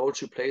have a coach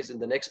who plays in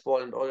the next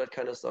ball and all that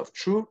kind of stuff.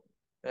 True,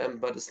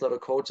 but it's not a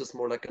coach. It's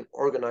more like an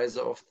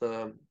organizer of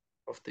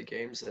the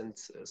games, and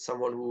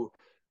someone who,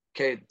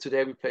 okay,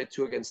 today we played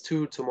 2 against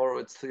 2. Tomorrow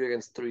it's 3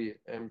 against 3.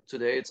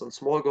 Today it's on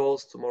small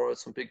goals. Tomorrow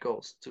it's on big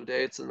goals.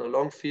 Today it's in a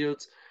long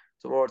field.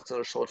 Tomorrow it's in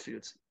a short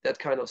field. That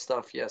kind of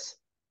stuff, yes.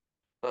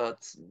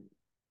 But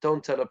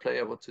don't tell a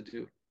player what to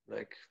do.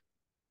 Like,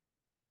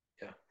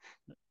 yeah,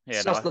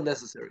 it's just not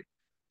necessary.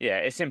 Yeah,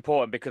 it's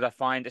important because I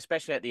find,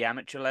 especially at the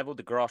amateur level,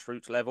 the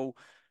grassroots level,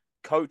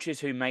 coaches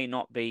who may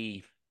not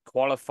be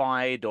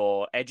qualified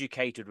or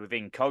educated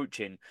within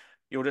coaching,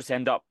 you'll just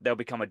end up, they'll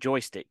become a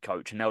joystick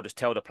coach and they'll just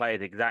tell the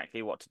players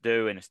exactly what to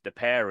do. And it's the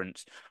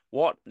parents.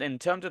 In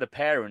terms of the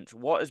parents,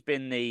 what has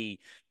been the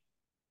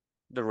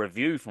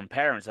review from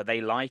parents? Are they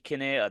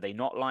liking it? Are they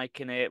not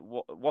liking it?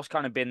 What's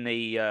kind of been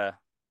the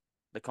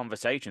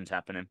conversations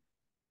happening?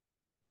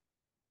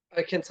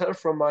 I can tell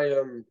from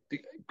my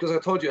because I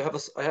told you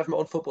I have my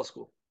own football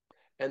school,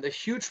 and the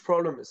huge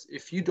problem is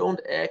if you don't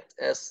act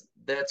as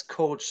that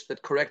coach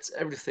that corrects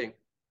everything,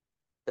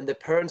 then the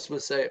parents will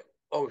say,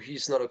 "Oh,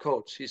 he's not a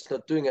coach. He's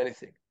not doing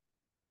anything."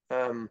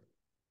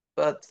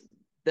 But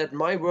that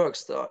my work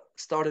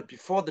started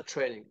before the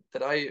training.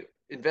 That I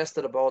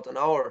invested about an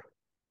hour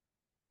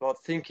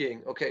about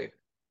thinking, okay,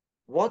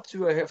 what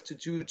do I have to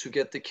do to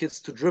get the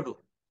kids to dribble?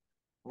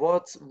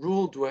 What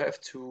rule do I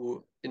have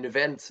to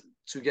invent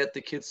to get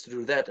the kids to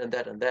do that and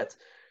that and that?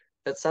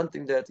 That's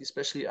something that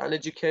especially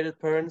uneducated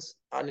parents,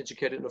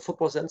 uneducated in a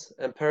football sense,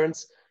 and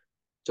parents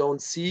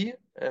don't see.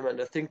 And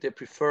I think they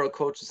prefer a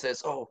coach who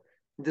says, oh,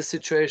 in this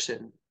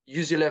situation,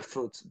 use your left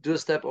foot, do a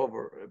step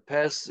over,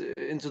 pass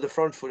into the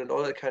front foot and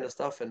all that kind of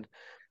stuff. And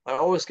I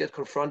always get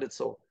confronted.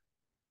 So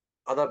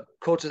other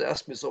coaches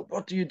ask me, so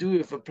what do you do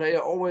if a player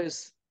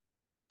always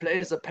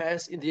plays a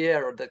pass in the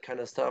air or that kind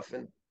of stuff?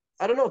 And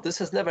I don't know, this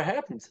has never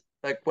happened.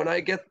 Like when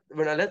I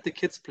let the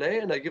kids play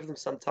and I give them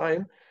some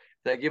time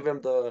and I give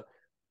them the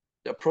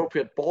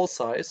appropriate ball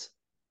size,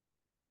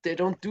 they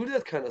don't do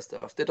that kind of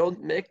stuff. They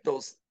don't make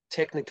those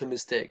technical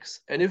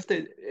mistakes. And if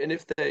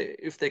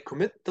they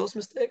commit those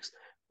mistakes,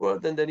 well,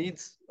 then they need,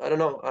 I don't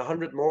know,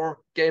 100 more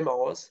game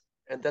hours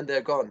and then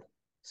they're gone.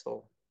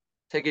 So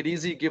take it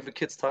easy, give the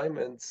kids time,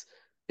 and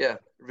yeah,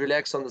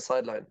 relax on the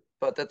sideline.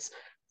 But that's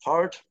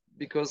hard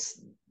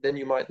because then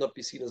you might not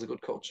be seen as a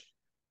good coach.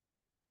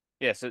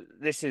 Yeah, so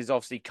this has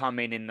obviously come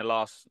in the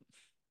last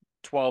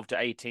 12 to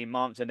 18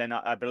 months, and then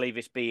I believe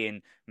it's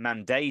being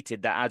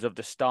mandated that as of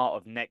the start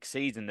of next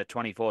season, the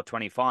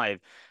 24-25,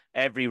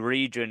 every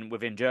region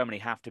within Germany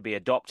have to be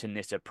adopting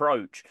this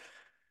approach.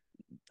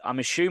 I'm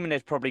assuming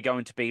there's probably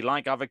going to be,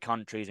 like other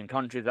countries and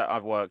countries that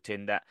I've worked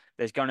in, that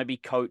there's going to be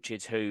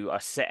coaches who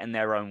are set in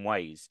their own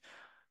ways.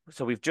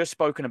 So we've just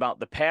spoken about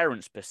the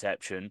parents'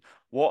 perception.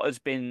 What has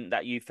been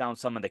that you found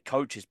some of the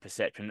coaches'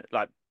 perception?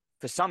 Like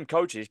for some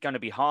coaches, it's going to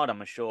be hard,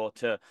 I'm sure,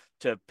 to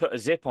put a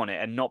zip on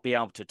it and not be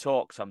able to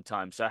talk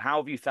sometimes. So how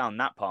have you found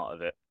that part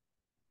of it?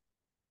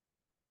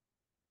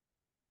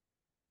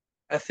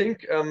 I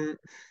think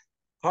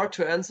hard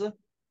to answer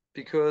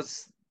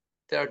because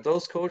there are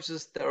those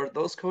coaches.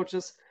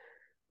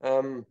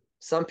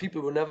 Some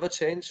people will never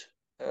change.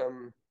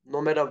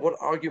 No matter what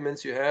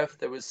arguments you have,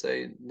 they will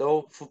say,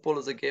 no, football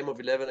is a game of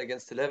 11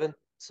 against 11.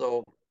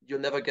 So you'll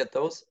never get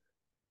those.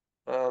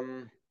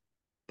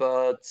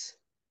 But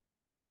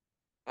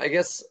I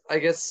guess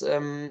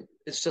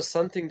it's just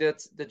something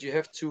that you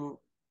have to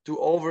do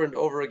over and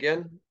over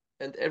again.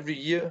 And every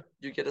year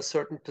you get a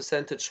certain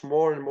percentage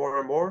more and more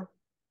and more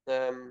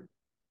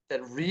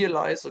that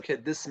realize, okay,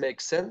 this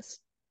makes sense.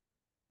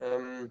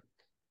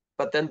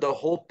 But then the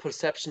whole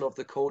perception of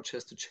the coach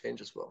has to change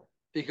as well,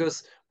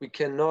 because we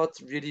cannot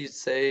really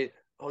say,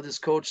 oh, this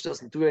coach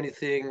doesn't do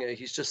anything.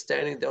 He's just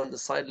standing there on the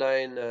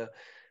sideline.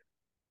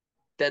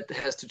 That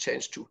has to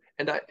change too.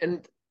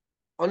 And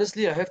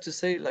honestly, I have to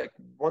say, like,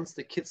 once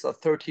the kids are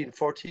 13,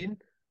 14,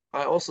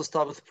 I also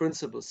start with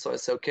principles. So I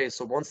say, okay,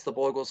 so once the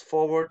ball goes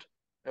forward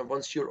and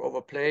once you're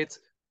overplayed,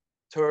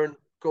 turn,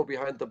 go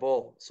behind the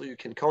ball so you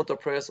can counter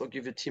press or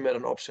give your teammate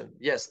an option.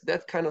 Yes,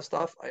 that kind of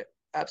stuff, I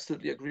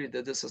absolutely agree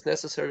that this is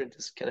necessary and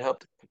this can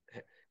help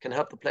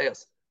the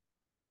players.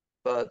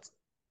 But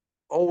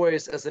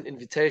always as an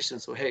invitation.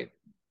 So, hey,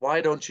 why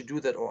don't you do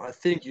that? Or I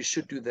think you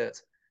should do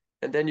that.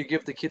 And then you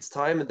give the kids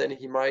time and then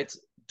he might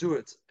do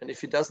it. And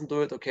if he doesn't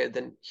do it, okay,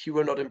 then he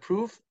will not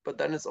improve, but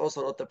then it's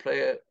also not the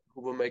player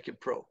who will make it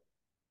pro.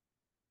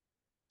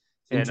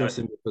 It's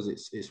interesting because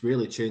it's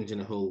really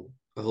changing a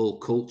whole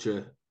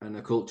culture, and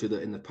a culture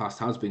that in the past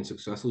has been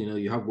successful. You know,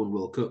 you have won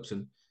World Cups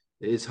and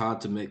it is hard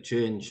to make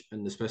change,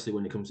 and especially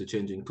when it comes to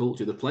changing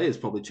culture. The players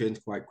probably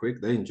change quite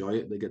quick. They enjoy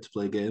it. They get to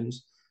play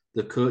games.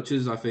 The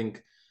coaches, I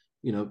think,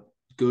 you know,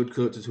 good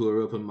coaches who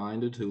are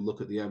open-minded, who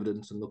look at the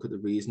evidence and look at the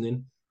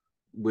reasoning,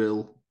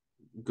 will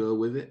go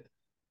with it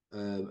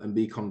and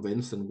be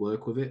convinced and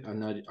work with it.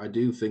 And I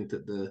do think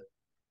that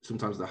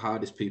sometimes the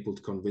hardest people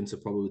to convince are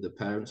probably the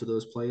parents of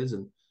those players.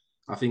 And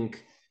I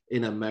think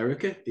in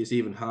America, it's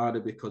even harder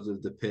because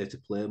of the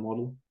pay-to-play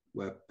model,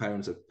 where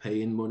parents are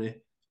paying money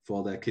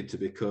for their kid to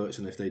be coached,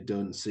 and if they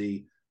don't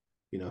see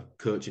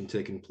coaching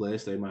taking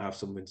place, they might have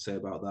something to say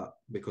about that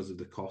because of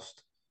the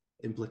cost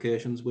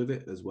implications with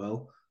it as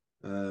well.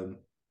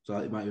 So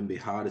it might even be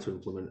harder to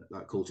implement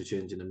that culture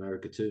change in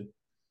America too.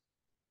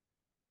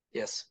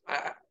 Yes,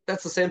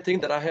 that's the same thing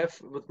that I have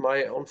with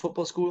my own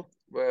football school,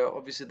 where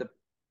obviously the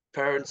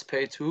parents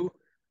pay too.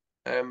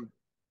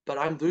 But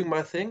I'm doing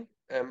my thing.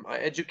 I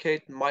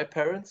educate my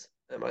parents.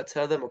 I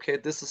tell them, okay,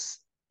 this is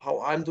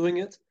how I'm doing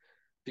it,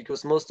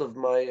 because most of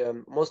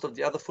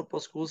the other football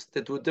schools,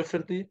 they do it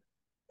differently.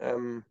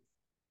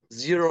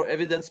 Zero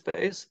evidence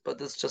base, but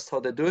that's just how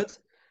they do it.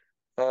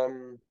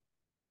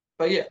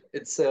 But yeah,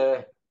 it's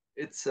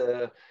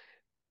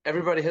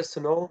everybody has to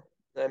know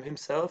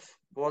himself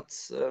what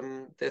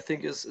they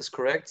think is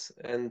correct,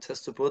 and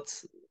has to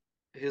put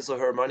his or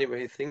her money where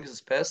he thinks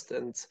is best.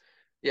 And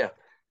yeah,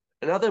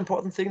 another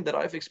important thing that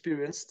I've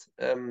experienced,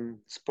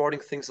 sporting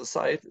things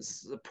aside,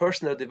 is the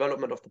personal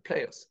development of the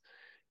players.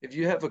 If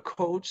you have a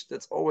coach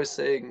that's always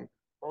saying,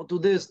 "Oh, do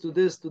this, do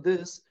this, do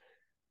this,"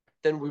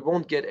 then we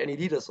won't get any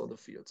leaders on the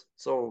field.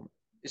 So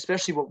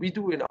especially what we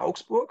do in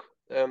Augsburg,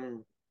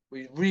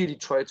 we really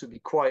try to be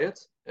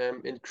quiet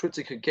in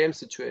critical game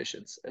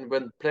situations. And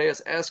when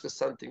players ask us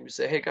something, we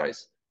say, "Hey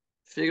guys,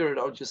 figure it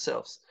out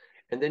yourselves."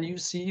 And then you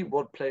see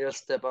what players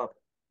step up.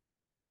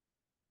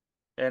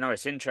 Yeah, no,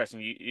 it's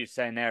interesting. You're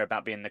saying there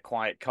about being the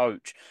quiet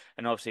coach,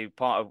 and obviously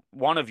part of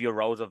one of your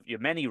roles, of your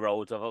many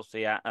roles, of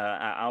obviously at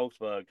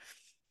Augsburg.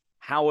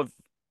 How have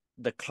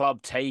the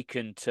club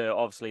taken to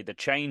obviously the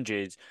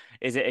changes?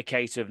 Is it a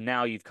case of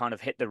now you've kind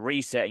of hit the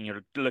reset and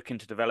you're looking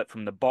to develop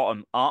from the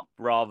bottom up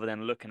rather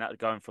than looking at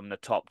going from the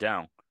top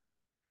down?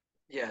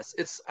 Yes,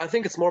 I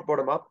think it's more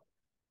bottom up,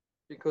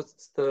 because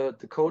it's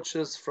the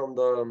coaches from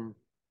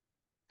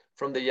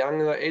the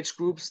younger age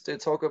groups, they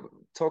talk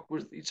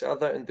with each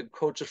other, and the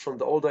coaches from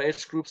the older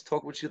age groups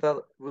talk with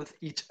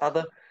each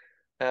other.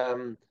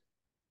 Um,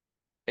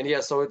 and yeah,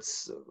 so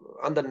it's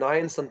under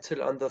nines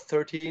until under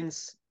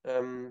 13s,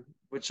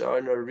 which are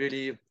in a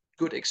really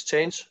good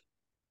exchange.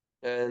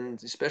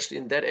 And especially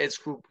in that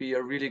age group, we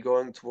are really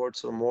going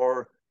towards a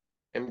more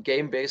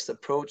game-based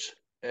approach.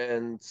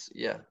 And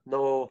yeah,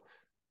 no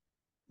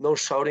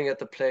shouting at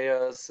the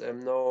players,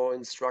 no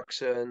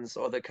instructions,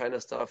 all that kind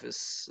of stuff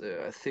is,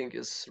 I think,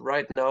 is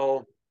right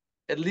now,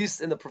 at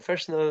least in the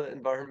professional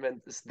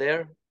environment, is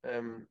there.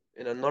 In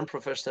a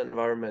non-professional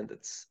environment,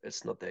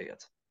 it's not there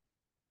yet.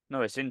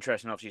 No, it's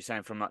interesting. Obviously,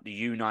 saying from like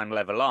the U9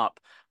 level up,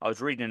 I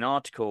was reading an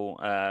article,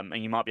 and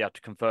you might be able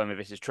to confirm if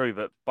this is true,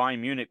 but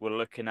Bayern Munich were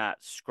looking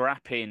at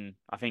scrapping,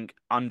 I think,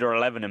 under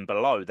 11 and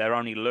below. They're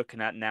only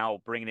looking at now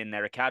bringing in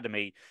their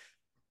academy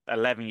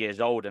 11 years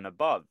old and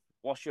above.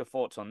 What's your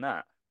thoughts on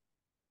that?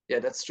 Yeah,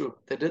 that's true.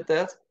 They did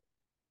that.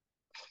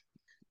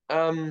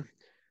 Um,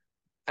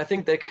 I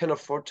think they can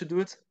afford to do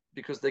it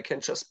because they can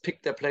just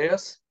pick their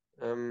players.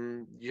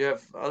 You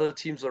have other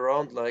teams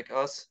around like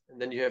us, and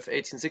then you have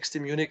 1860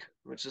 Munich,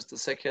 which is the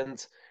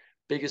second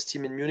biggest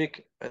team in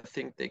Munich. I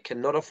think they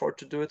cannot afford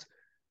to do it.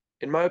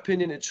 In my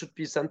opinion, it should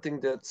be something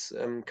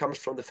that comes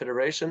from the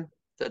federation,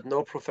 that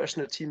no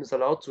professional team is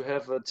allowed to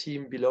have a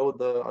team below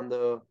the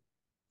under,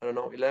 I don't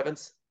know,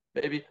 11s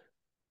maybe.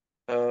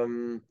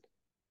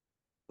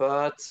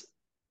 But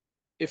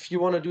if you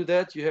want to do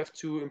that, you have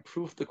to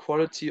improve the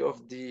quality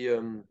of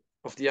the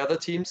other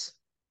teams,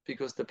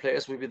 because the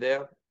players will be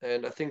there.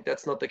 And I think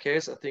that's not the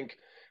case. I think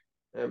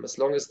as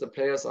long as the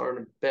players are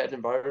in a bad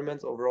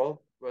environment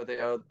overall, where they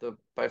are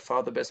by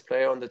far the best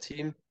player on the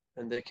team,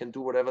 and they can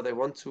do whatever they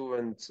want to,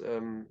 and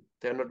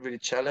they're not really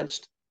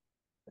challenged,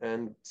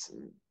 and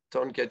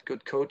don't get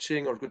good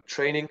coaching or good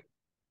training,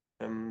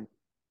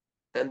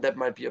 then that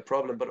might be a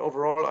problem. But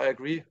overall, I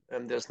agree.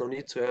 There's no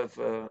need to have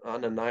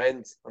under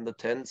nines, under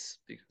tens,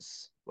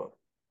 because well,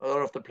 a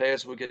lot of the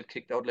players will get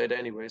kicked out later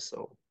anyway.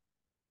 So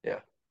yeah.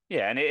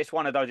 Yeah, and it's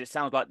one of those. It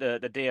sounds like the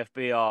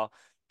DFB are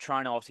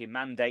trying to obviously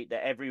mandate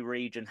that every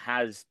region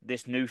has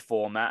this new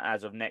format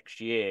as of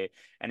next year,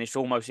 and it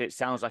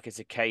sounds like it's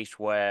a case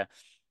where,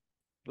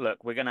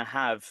 look, we're going to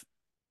have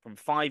from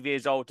 5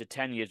 years old to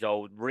 10 years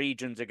old,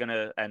 regions are going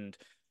to, and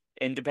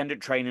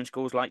independent training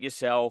schools like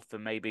yourself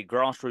and maybe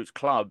grassroots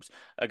clubs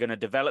are going to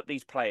develop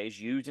these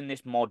players using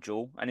this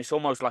module. And it's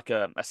almost like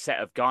a set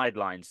of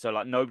guidelines. So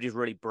like nobody's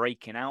really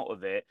breaking out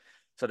of it,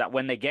 so that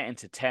when they get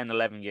into 10,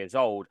 11 years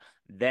old,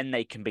 then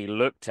they can be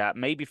looked at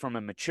maybe from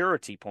a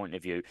maturity point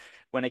of view.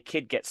 When a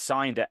kid gets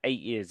signed at 8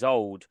 years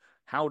old,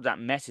 how would that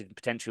mess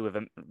potentially with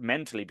them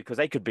mentally? Because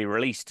they could be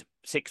released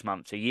 6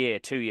 months, a year,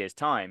 2 years'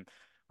 time.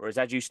 Whereas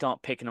as you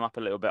start picking them up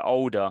a little bit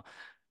older,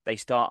 they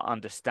start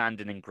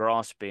understanding and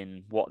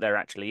grasping what they're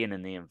actually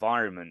in the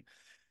environment.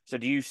 So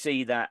do you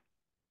see that?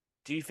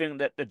 Do you think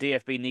that the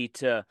DFB need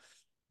to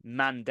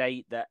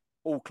mandate that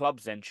all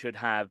clubs then should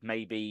have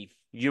maybe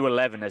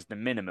U11 as the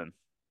minimum?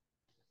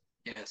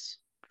 Yes,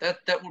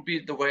 that would be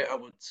the way I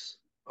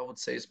would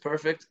say is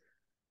perfect.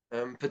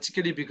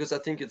 Particularly because I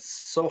think it's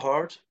so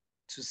hard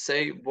to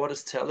say what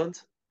is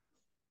talent.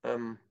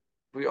 Um,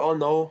 we all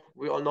know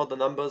the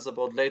numbers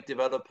about late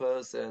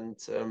developers, and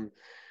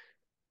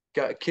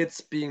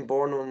kids being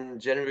born on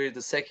January the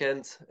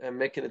 2nd and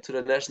making it to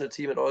the national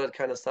team and all that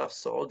kind of stuff.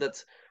 So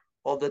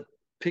all that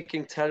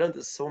picking talent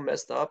is so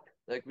messed up.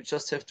 Like, we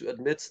just have to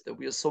admit that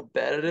we are so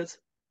bad at it,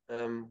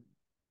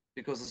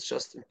 because it's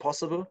just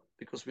impossible,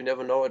 because we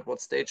never know at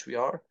what stage we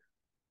are.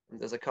 And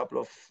there's a couple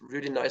of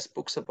really nice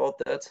books about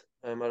that.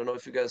 I don't know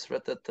if you guys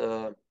read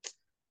that,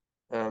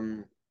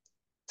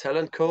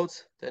 Talent Code,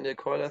 Daniel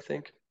Coyle, I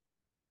think.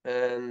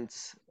 And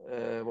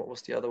what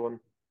was the other one?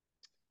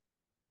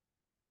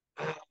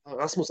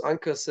 Rasmus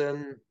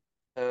Ankersen,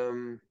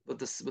 with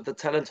the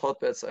talent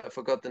hotbeds. I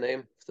forgot the name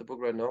of the book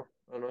right now.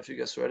 I don't know if you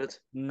guys read it.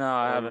 No,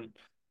 I haven't.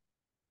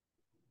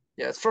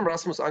 Yeah, it's from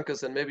Rasmus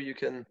Ankersen. Maybe you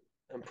can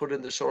put it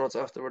in the show notes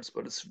afterwards.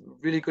 But it's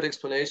really good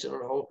explanation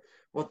on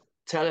what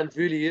talent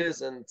really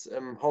is, and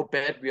how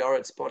bad we are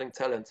at spotting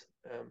talent.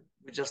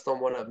 We just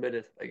don't want to admit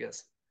it, I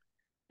guess.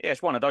 Yeah,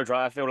 it's one of those,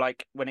 right? I feel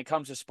like when it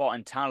comes to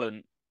spotting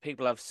talent,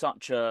 people have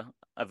such a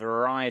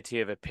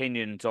variety of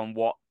opinions on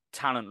what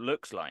talent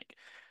looks like.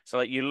 So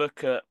like you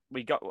look at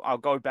I'll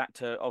go back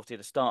to obviously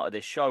the start of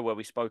this show where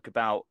we spoke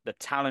about the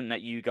talent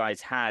that you guys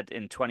had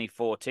in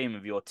 2014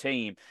 of your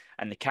team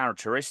and the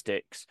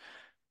characteristics.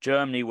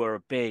 Germany were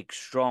a big,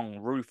 strong,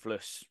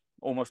 ruthless,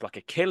 almost like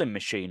a killing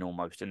machine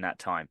almost in that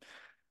time.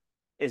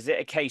 Is it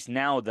a case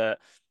now that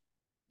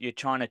you're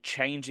trying to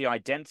change the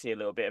identity a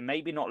little bit and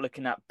maybe not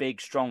looking at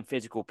big, strong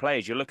physical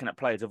players? You're looking at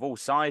players of all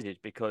sizes,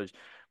 because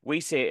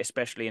we see it,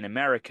 especially in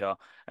America,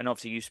 and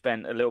obviously you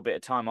spent a little bit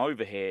of time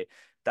over here,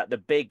 that the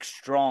big,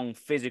 strong,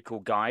 physical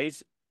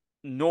guys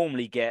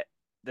normally get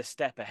the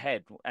step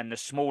ahead, and the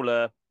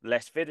smaller,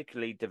 less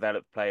physically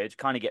developed players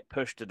kind of get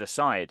pushed to the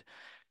side.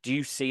 Do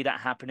you see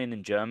that happening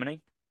in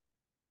Germany?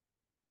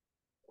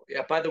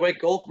 Yeah, by the way,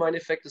 Goldmine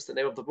Effect is the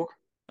name of the book.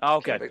 Oh,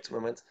 Came okay. back to my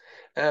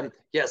mind.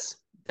 Yes,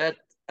 that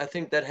I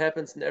think that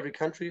happens in every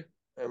country,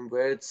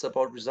 where it's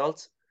about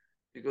results,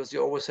 because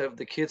you always have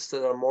the kids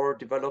that are more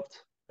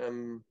developed,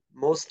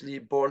 mostly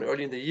born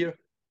early in the year.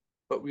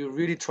 But we're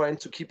really trying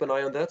to keep an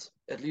eye on that.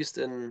 At least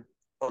in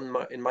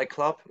my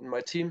club, in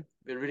my team,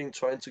 we're really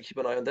trying to keep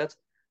an eye on that.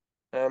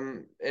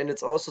 And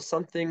it's also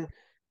something.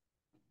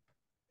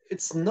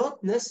 It's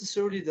not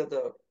necessarily that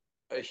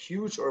a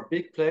huge or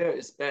big player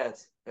is bad.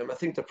 I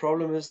think the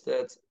problem is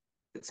that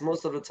it's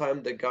most of the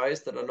time the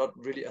guys that are not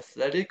really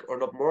athletic or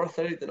not more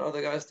athletic than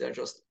other guys, they're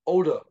just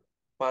older,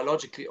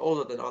 biologically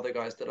older than other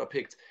guys that are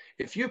picked.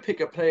 If you pick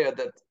a player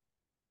that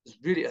is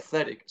really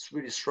athletic, is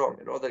really strong,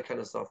 and all that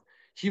kind of stuff,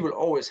 he will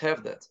always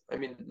have that. I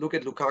mean, look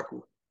at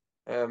Lukaku.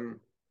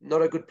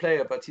 Not a good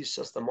player, but he's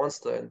just a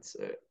monster, and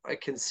I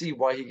can see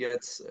why he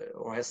gets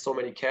or has so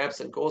many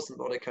caps and goals and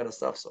all that kind of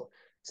stuff. So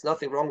it's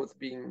nothing wrong with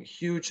being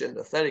huge and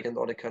athletic and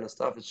all that kind of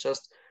stuff. It's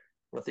just,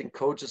 I think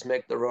coaches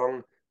make the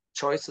wrong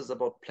choices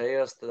about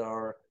players that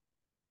are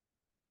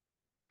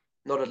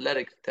not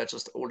athletic. They're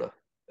just older,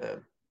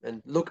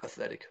 and look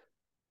athletic.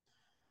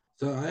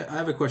 So I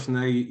have a question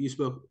there. You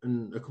spoke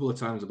a couple of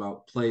times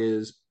about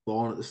players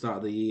born at the start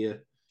of the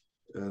year.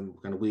 Kind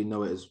of, we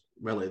know it as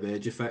relative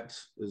age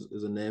effect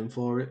as a name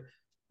for it.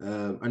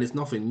 And it's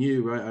nothing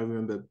new, right? I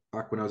remember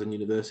back when I was in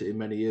university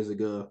many years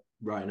ago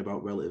writing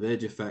about relative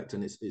age effect,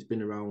 and it's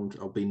been around,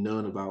 or been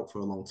known about for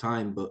a long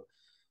time. But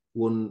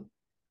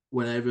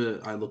whenever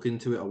I look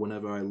into it or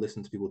whenever I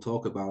listen to people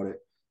talk about it,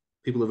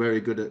 people are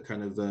very good at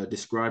kind of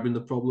describing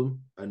the problem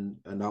and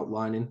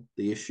outlining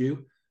the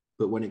issue.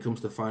 But when it comes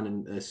to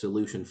finding a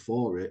solution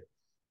for it,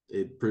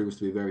 it proves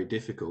to be very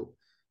difficult.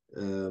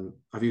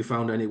 Have you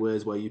found any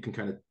ways where you can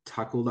kind of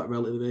tackle that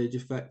relative age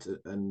effect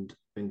and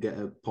get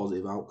a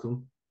positive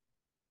outcome?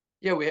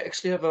 Yeah, we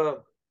actually have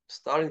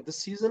starting this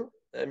season.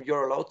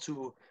 You're allowed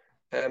to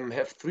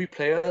have 3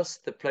 players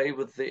that play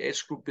with the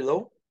age group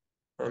below.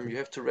 You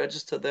have to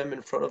register them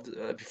in front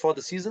of before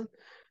the season.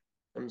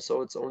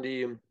 So it's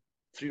only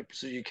 3.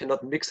 So you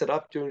cannot mix it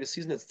up during the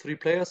season. It's 3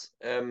 players,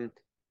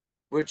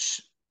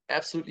 which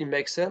absolutely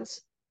makes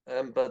sense.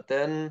 But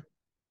then,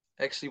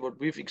 actually, what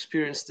we've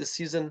experienced this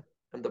season,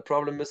 and the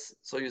problem is,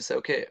 so you say,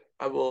 okay,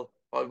 or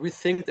we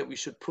think that we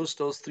should push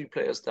those 3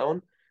 players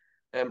down.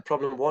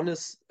 Problem one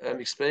is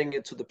explaining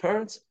it to the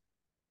parents,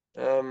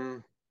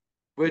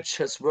 which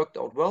has worked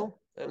out well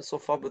so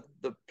far with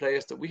the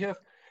players that we have.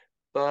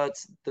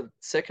 But the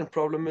second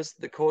problem is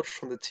the coach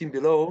from the team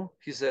below.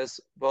 He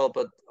says, well,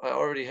 but I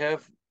already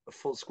have a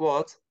full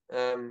squad.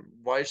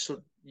 Why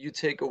should you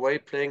take away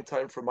playing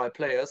time from my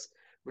players?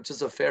 Which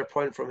is a fair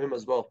point from him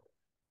as well.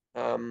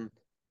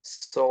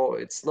 So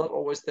it's not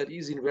always that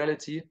easy in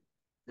reality.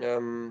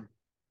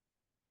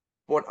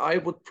 What I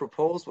would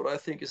propose, what I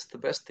think is the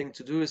best thing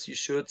to do, is you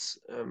should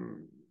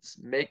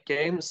make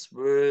games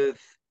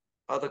with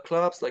other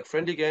clubs, like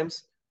friendly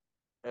games,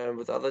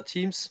 with other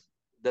teams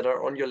that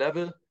are on your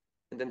level,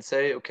 and then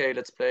say, okay,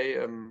 let's play.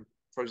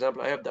 For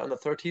example, I have the under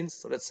 13s,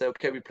 so let's say,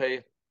 okay, we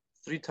play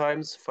 3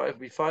 times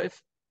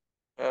 5v5.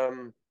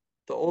 The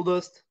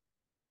oldest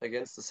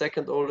against the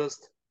second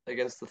oldest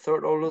against the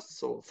third oldest,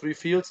 so 3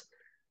 fields,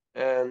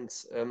 and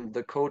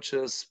the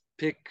coaches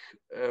pick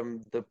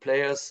the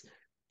players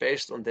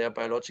based on their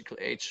biological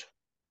age.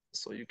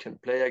 So you can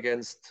play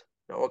against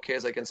in our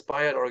case against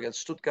Bayern or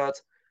against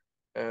Stuttgart,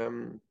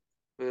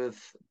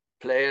 with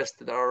players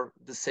that are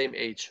the same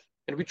age.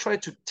 And we try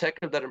to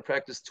tackle that in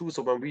practice too.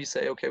 So when we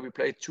say, okay, we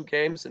play 2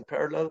 games in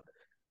parallel,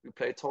 we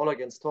play tall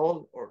against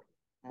tall, or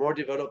more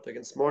developed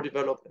against more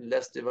developed, and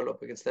less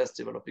developed against less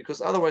developed,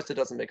 because otherwise it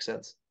doesn't make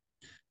sense.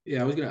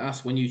 Yeah, I was going to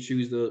ask when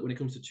it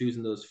comes to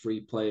choosing those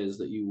 3 players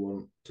that you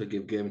want to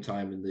give game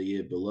time in the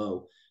year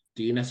below,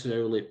 do you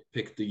necessarily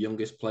pick the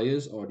youngest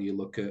players, or do you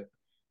look at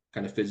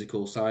kind of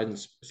physical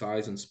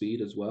size and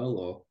speed as well,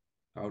 or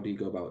how do you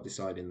go about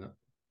deciding that?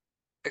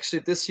 Actually,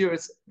 this year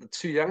it's the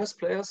 2 youngest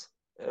players.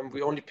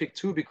 We only picked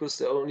 2 because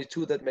there are only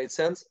 2 that made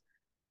sense.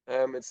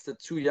 It's the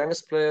 2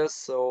 youngest players,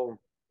 so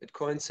it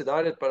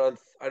coincided, but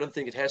I don't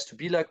think it has to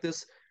be like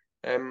this.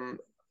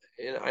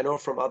 I know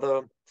from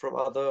other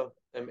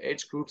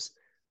age groups,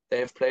 they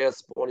have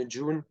players born in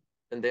June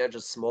and they are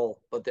just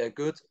small, but they're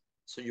good.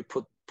 So you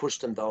push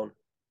them down.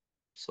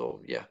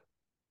 So yeah,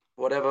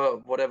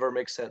 whatever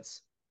makes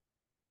sense.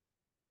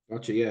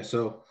 Gotcha. Yeah.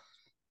 So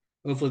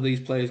hopefully these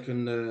players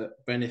can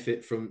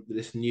benefit from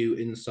this new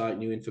insight,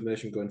 new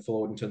information going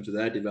forward in terms of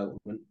their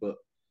development. But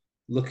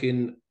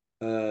looking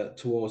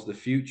towards the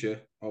future,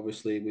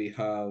 obviously we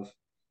have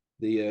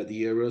the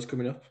Euros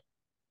coming up.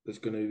 That's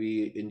going to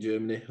be in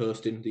Germany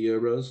hosting the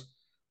Euros.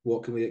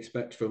 What can we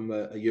expect from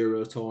a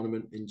Euro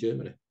tournament in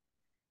Germany?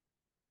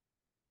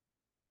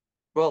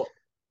 Well,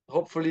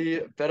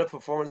 hopefully better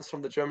performance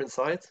from the German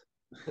side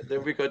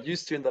than we got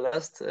used to in the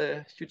last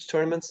huge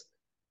tournaments.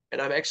 And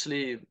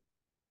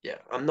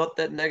I'm not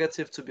that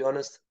negative, to be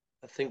honest.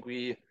 I think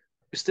we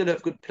still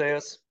have good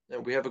players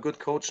and we have a good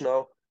coach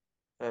now.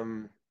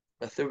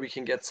 I think we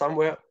can get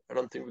somewhere. I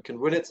don't think we can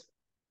win it.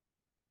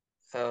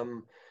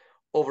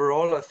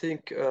 Overall, I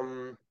think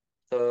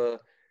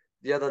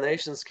the other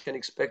nations can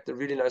expect a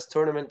really nice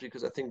tournament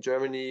because I think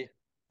Germany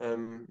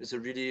is a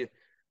really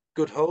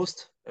good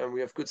host, and we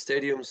have good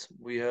stadiums,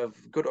 we have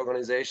good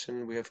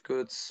organization, we have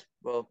good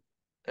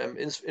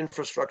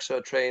infrastructure,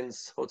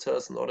 trains,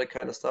 hotels, and all that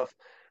kind of stuff.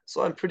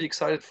 So I'm pretty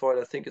excited for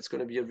it. I think it's going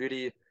to be a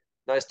really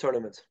nice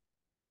tournament.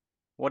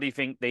 What do you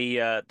think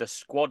the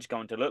squad's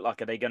going to look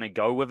like? Are they going to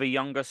go with a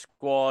younger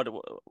squad?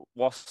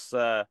 What's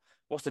the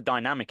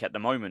dynamic at the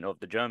moment of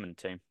the German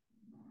team?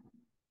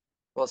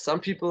 Well, some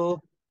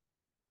people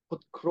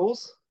put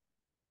Kroos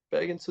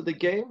back into the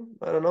game.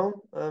 I don't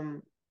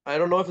know. I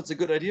don't know if it's a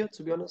good idea,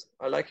 to be honest.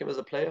 I like him as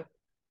a player,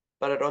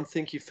 but I don't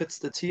think he fits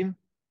the team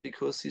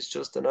because he's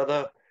just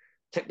another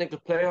technical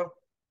player.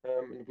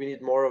 We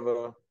need more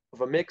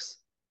of a mix.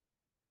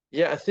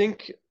 Yeah, I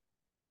think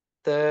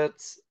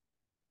that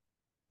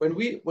when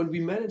we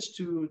manage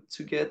to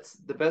get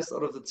the best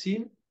out of the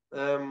team,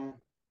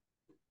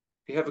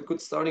 we have a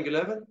good starting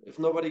 11 if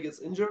nobody gets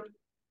injured.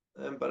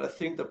 But I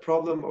think the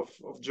problem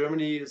of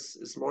Germany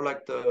is more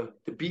like the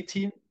B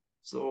team,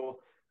 so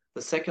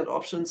the second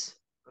options,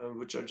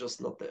 which are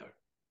just not there.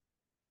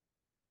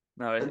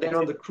 No, And then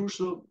on the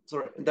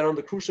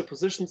crucial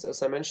positions,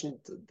 as I mentioned,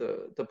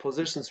 the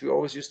positions we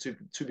always used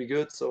to be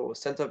good. So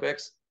center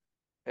backs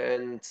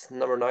and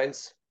number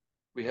 9s,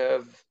 we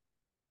have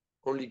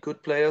only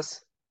good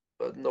players,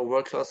 but no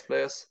world-class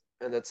players,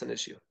 and that's an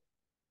issue.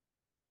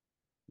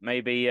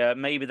 maybe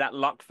that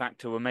luck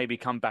factor will maybe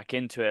come back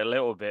into it a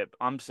little bit.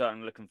 I'm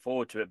certainly looking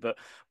forward to it. But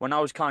when I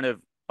was kind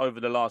of over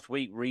the last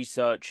week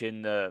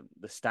researching the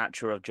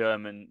stature of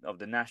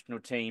the national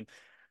team,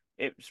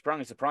 it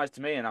sprung a surprise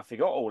to me, and I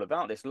forgot all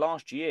about this.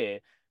 Last year,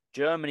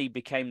 Germany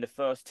became the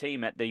first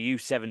team at the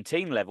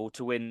U17 level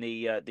to win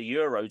the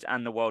Euros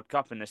and the World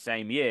Cup in the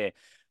same year.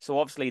 So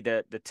obviously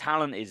the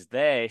talent is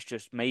there. It's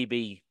just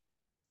maybe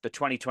the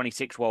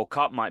 2026 World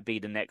Cup might be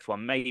the next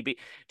one. Maybe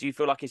do you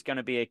feel like it's going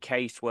to be a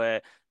case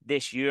where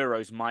this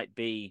Euros might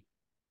be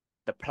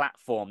the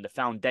platform, the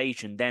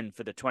foundation then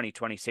for the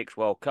 2026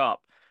 World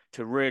Cup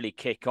to really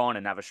kick on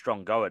and have a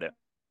strong go at it?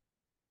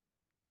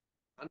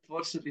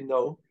 Unfortunately,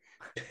 no,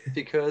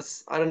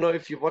 because I don't know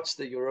if you watched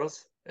the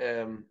Euros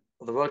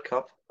or the World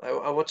Cup.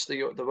 I watched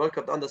the World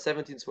Cup, the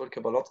under-17s World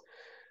Cup a lot,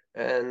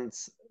 and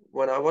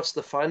when I watched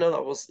the final, I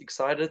was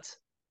excited,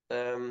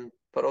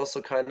 but also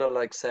kind of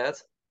like sad,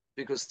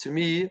 because to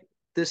me,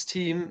 this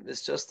team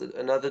is just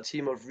another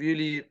team of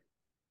really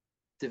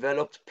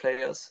developed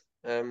players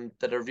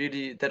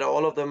that are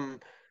all of them.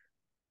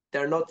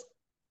 They're not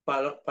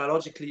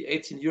biologically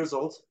 18 years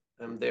old.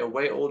 They are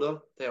way older.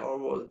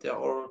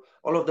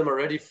 All of them are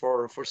ready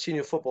for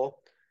senior football,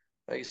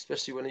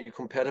 especially when you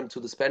compare them to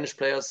the Spanish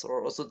players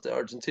or also the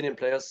Argentinian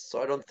players.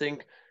 So I don't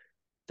think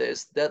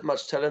there's that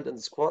much talent in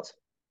the squad,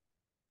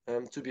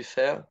 to be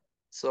fair.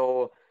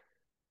 So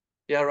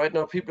yeah, right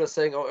now people are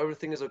saying, "Oh,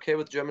 everything is okay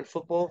with German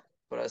football,"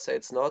 but I say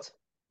it's not.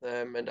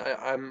 And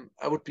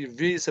I would be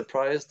really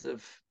surprised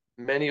if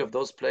many of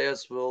those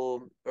players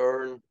will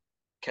earn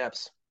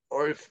caps,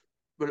 or if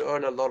will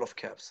earn a lot of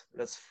caps.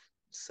 Let's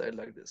say it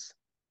like this.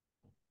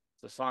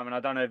 So Simon,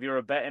 I don't know if you're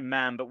a betting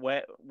man, but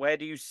where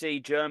do you see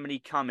Germany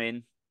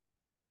coming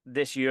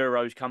this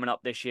Euros coming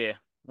up this year?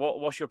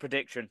 What's your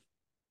prediction?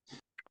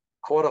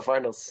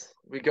 Quarterfinals.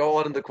 We go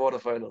on in the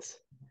quarterfinals.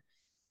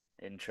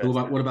 Interesting.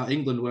 What about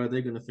England? Where are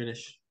they going to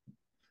finish?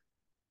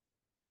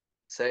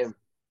 Same.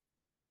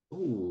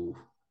 Ooh.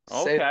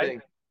 Same Okay.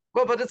 thing.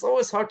 Well, but it's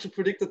always hard to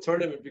predict the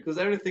tournament because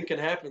everything can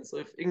happen. So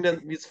if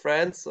England meets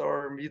France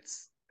or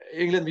meets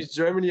England meets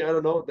Germany, I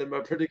don't know, then my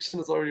prediction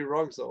is already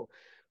wrong. So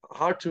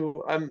hard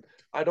to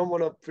I don't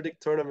want to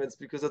predict tournaments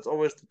because it's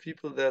always the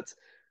people that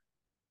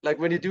like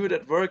when you do it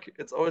at work,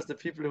 it's always the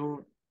people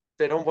who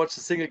they don't watch a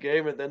single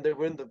game and then they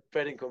win the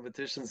betting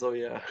competition. So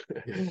yeah.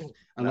 Yeah.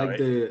 I No, like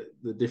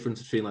the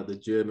difference between like the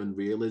German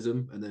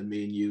realism and then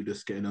me and you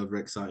just getting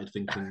overexcited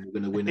thinking we're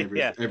gonna win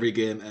yeah. every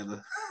game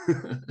ever.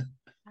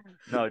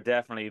 No,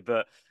 definitely.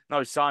 But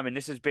no, Simon,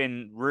 this has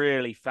been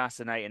really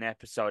fascinating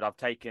episode.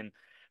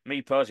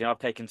 Me personally, I've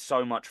taken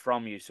so much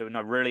from you. So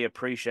no, really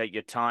appreciate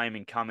your time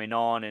in coming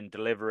on and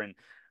delivering.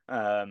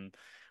 Um,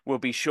 we'll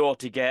be sure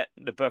to get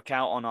the book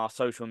out on our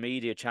social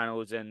media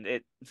channels, and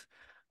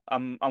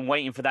I'm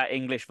waiting for that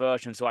English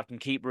version so I can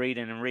keep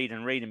reading and reading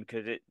and reading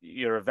because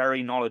you're a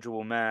very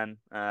knowledgeable man.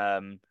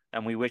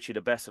 And we wish you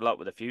the best of luck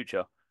with the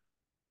future.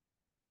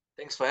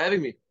 Thanks for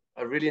having me.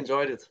 I really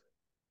enjoyed it.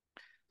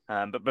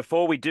 But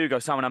before we do go,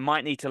 Simon, I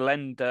might need to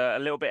lend a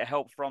little bit of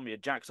help from you.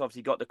 Jack's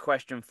obviously got the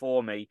question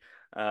for me.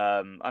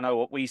 I know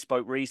what we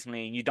spoke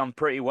recently, and you done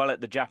pretty well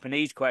at the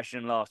Japanese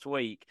question last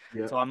week.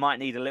 Yeah. So I might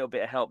need a little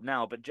bit of help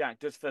now. But Jack,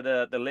 just for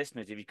the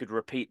listeners, if you could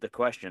repeat the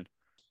question.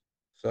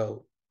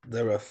 So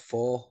there are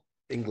 4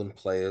 England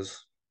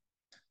players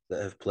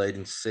that have played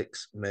in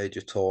 6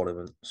 major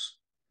tournaments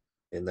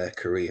in their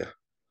career.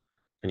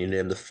 Can you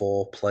name the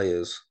 4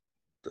 players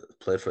that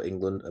played for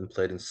England and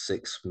played in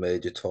 6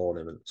 major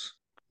tournaments?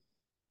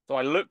 So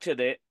I looked at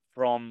it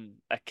from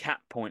a cap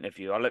point of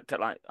view.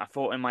 I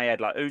thought in my head,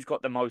 like, who's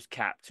got the most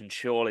caps? And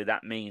surely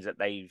that means that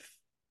they've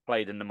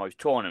played in the most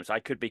tournaments. I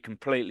could be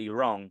completely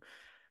wrong.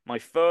 My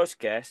first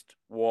guess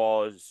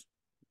was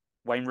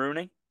Wayne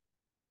Rooney.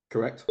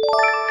 Correct.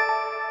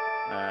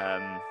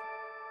 Um,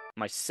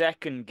 my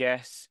second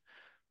guess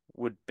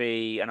would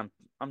be, and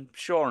I'm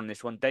sure on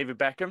this one, David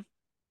Beckham.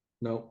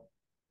 No.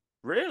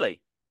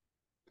 Really?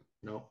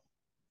 No.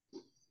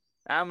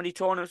 How many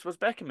tournaments was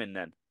Beckham in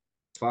then?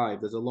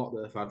 5. There's a lot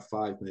that have had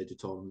 5 major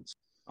tournaments.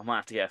 I might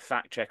have to get a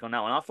fact check on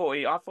that one. I thought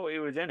he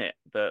was in it,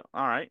 but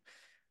all right.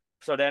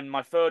 So then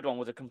my third one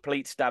was a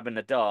complete stab in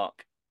the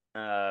dark.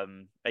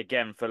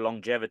 Again for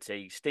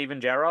longevity,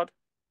 Steven Gerrard.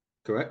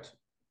 Correct.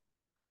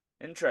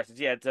 Interested.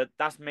 Yeah,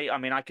 that's me. I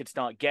mean, I could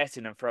start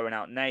guessing and throwing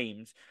out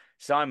names.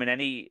 Simon,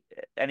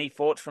 any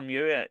thoughts from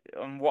you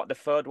on what the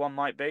third one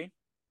might be?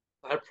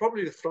 I'd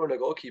probably throw in a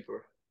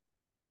goalkeeper.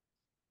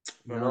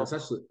 I don't No, know. it's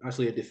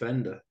actually a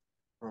defender.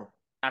 Oh.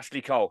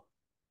 Ashley Cole.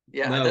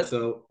 Yeah, No, that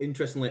so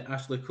interestingly,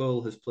 Ashley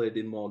Cole has played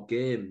in more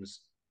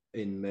games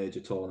in major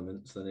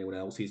tournaments than anyone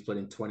else. He's played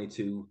in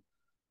 22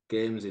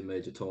 games in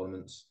major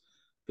tournaments.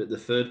 But the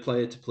third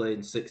player to play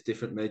in 6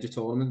 different major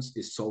tournaments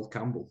is Sol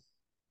Campbell.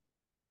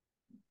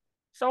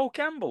 Sol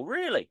Campbell,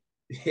 really?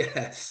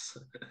 Yes.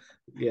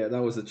 Yeah,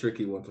 that was a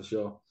tricky one for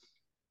sure.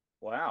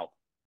 Wow.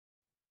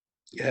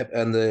 Yeah,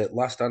 and the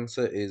last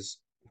answer is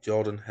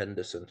Jordan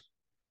Henderson.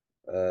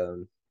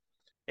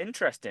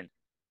 Interesting.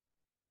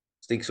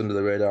 Sneaks under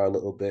the radar a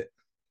little bit.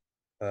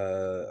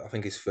 I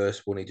think his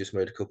first one, he just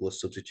made a couple of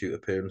substitute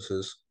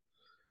appearances.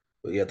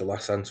 But yeah, the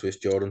last answer is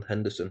Jordan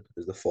Henderson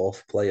is the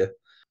 4th player.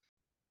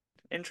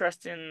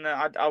 Interesting.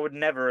 I would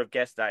never have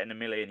guessed that in a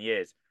million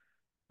years.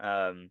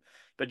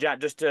 But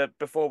Jack,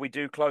 before we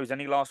do close,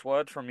 any last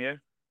words from you?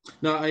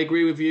 No, I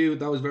agree with you.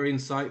 That was very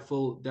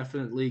insightful.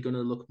 Definitely going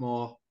to look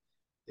more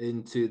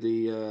into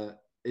the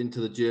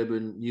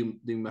German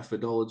new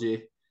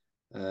methodology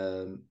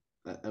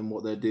and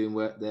what they're doing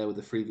there with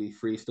the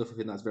 3v3 stuff. I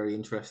think that's very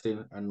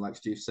interesting. And like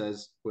Stu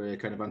says, we're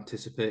kind of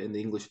anticipating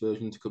the English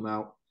version to come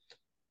out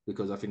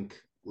because I think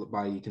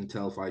you can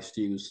tell by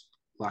Stu's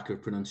lack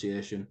of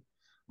pronunciation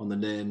on the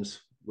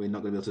names, we're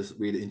not going to be able to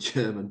read it in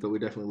German, but we're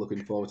definitely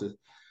looking forward to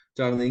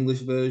having the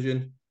English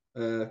version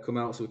come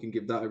out so we can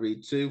give that a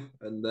read too.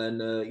 And then,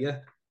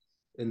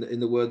 in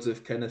the words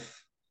of Kenneth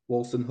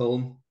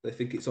Wolstenholme, they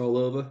think it's all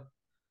over.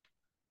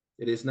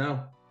 It is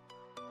now.